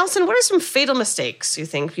 Alison, what are some fatal mistakes you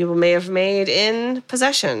think people may have made in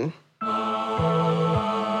Possession?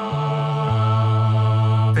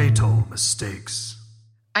 Fatal mistakes.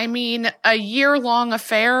 I mean, a year-long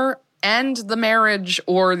affair, end the marriage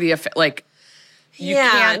or the affair. Like, you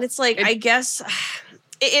can't. And it's like, I guess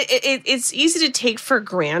it's easy to take for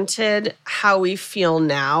granted how we feel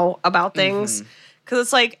now about things. Because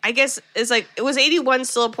it's like, I guess it's like, it was 81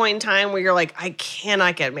 still a point in time where you're like, I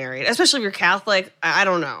cannot get married. Especially if you're Catholic. I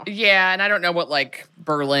don't know. Yeah, and I don't know what like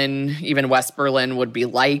Berlin, even West Berlin, would be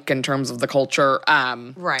like in terms of the culture.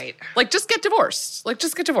 Right. Like, just get divorced.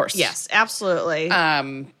 Yes, absolutely.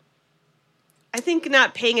 I think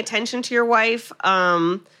not paying attention to your wife.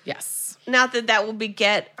 Yes. Not that will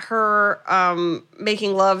beget her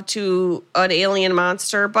making love to an alien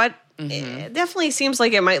monster, but it definitely seems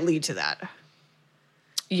like it might lead to that.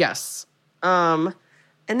 Yes. And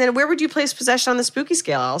then where would you place Possession on the spooky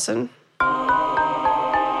scale, Alison?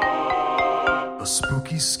 A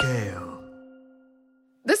spooky scale.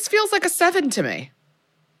 This feels like a 7 to me.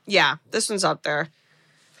 Yeah, this one's up there.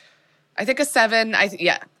 I think a 7. I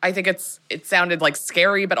think it sounded like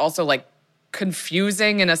scary, but also like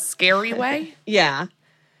confusing in a scary way. Yeah.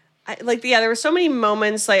 there were so many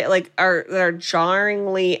moments that are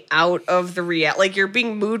jarringly out of the real. Like you're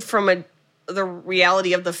being moved from the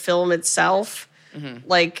reality of the film itself. Mm-hmm.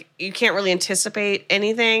 Like you can't really anticipate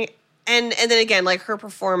anything. And then again, like her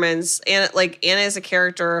performance and like Anna as a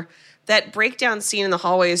character, that breakdown scene in the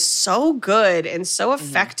hallway is so good and so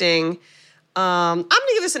affecting. I'm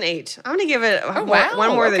gonna give this an 8. I'm gonna give it one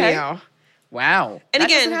more than you. Wow. And that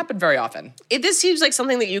again, doesn't happen very often. This seems like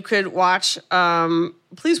something that you could watch.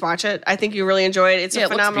 Please watch it. I think you really enjoy it. It's a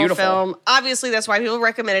phenomenal film. Obviously, that's why people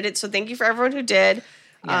recommended it. So thank you for everyone who did.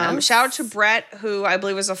 Yes. Shout out to Brett, who I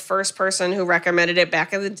believe was the first person who recommended it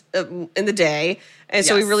back in the day. And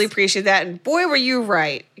so we really appreciate that. And boy, were you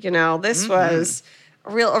right. You know, this was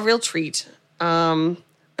a real treat. A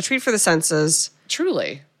treat for the senses.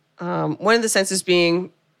 Truly. One of the senses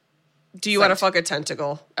being, do you want to fuck a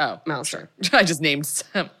tentacle? Oh, mouse? Sure. I just named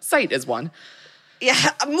sight as one.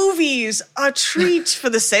 Yeah, movies, a treat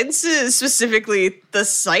for the senses, specifically the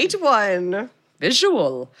sight one.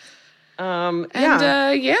 Visual.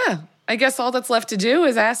 I guess all that's left to do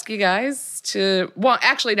is ask you guys to, well,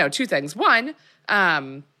 actually, no, 2 things. One,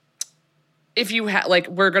 if you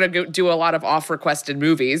we're going to do a lot of off-requested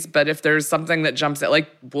movies, but if there's something that jumps at,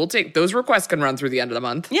 we'll take, those requests can run through the end of the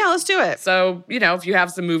month. Yeah, let's do it. So, if you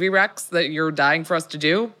have some movie recs that you're dying for us to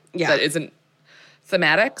do that isn't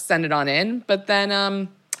thematic, send it on in. But then,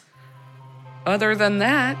 other than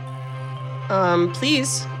that,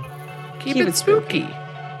 please keep it spooky.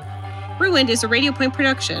 Ruined is a Radio Point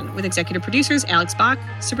production with executive producers Alex Bach,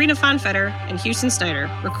 Sabrina Fonfetter, and Houston Snyder.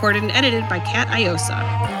 Recorded and edited by Kat Iosa.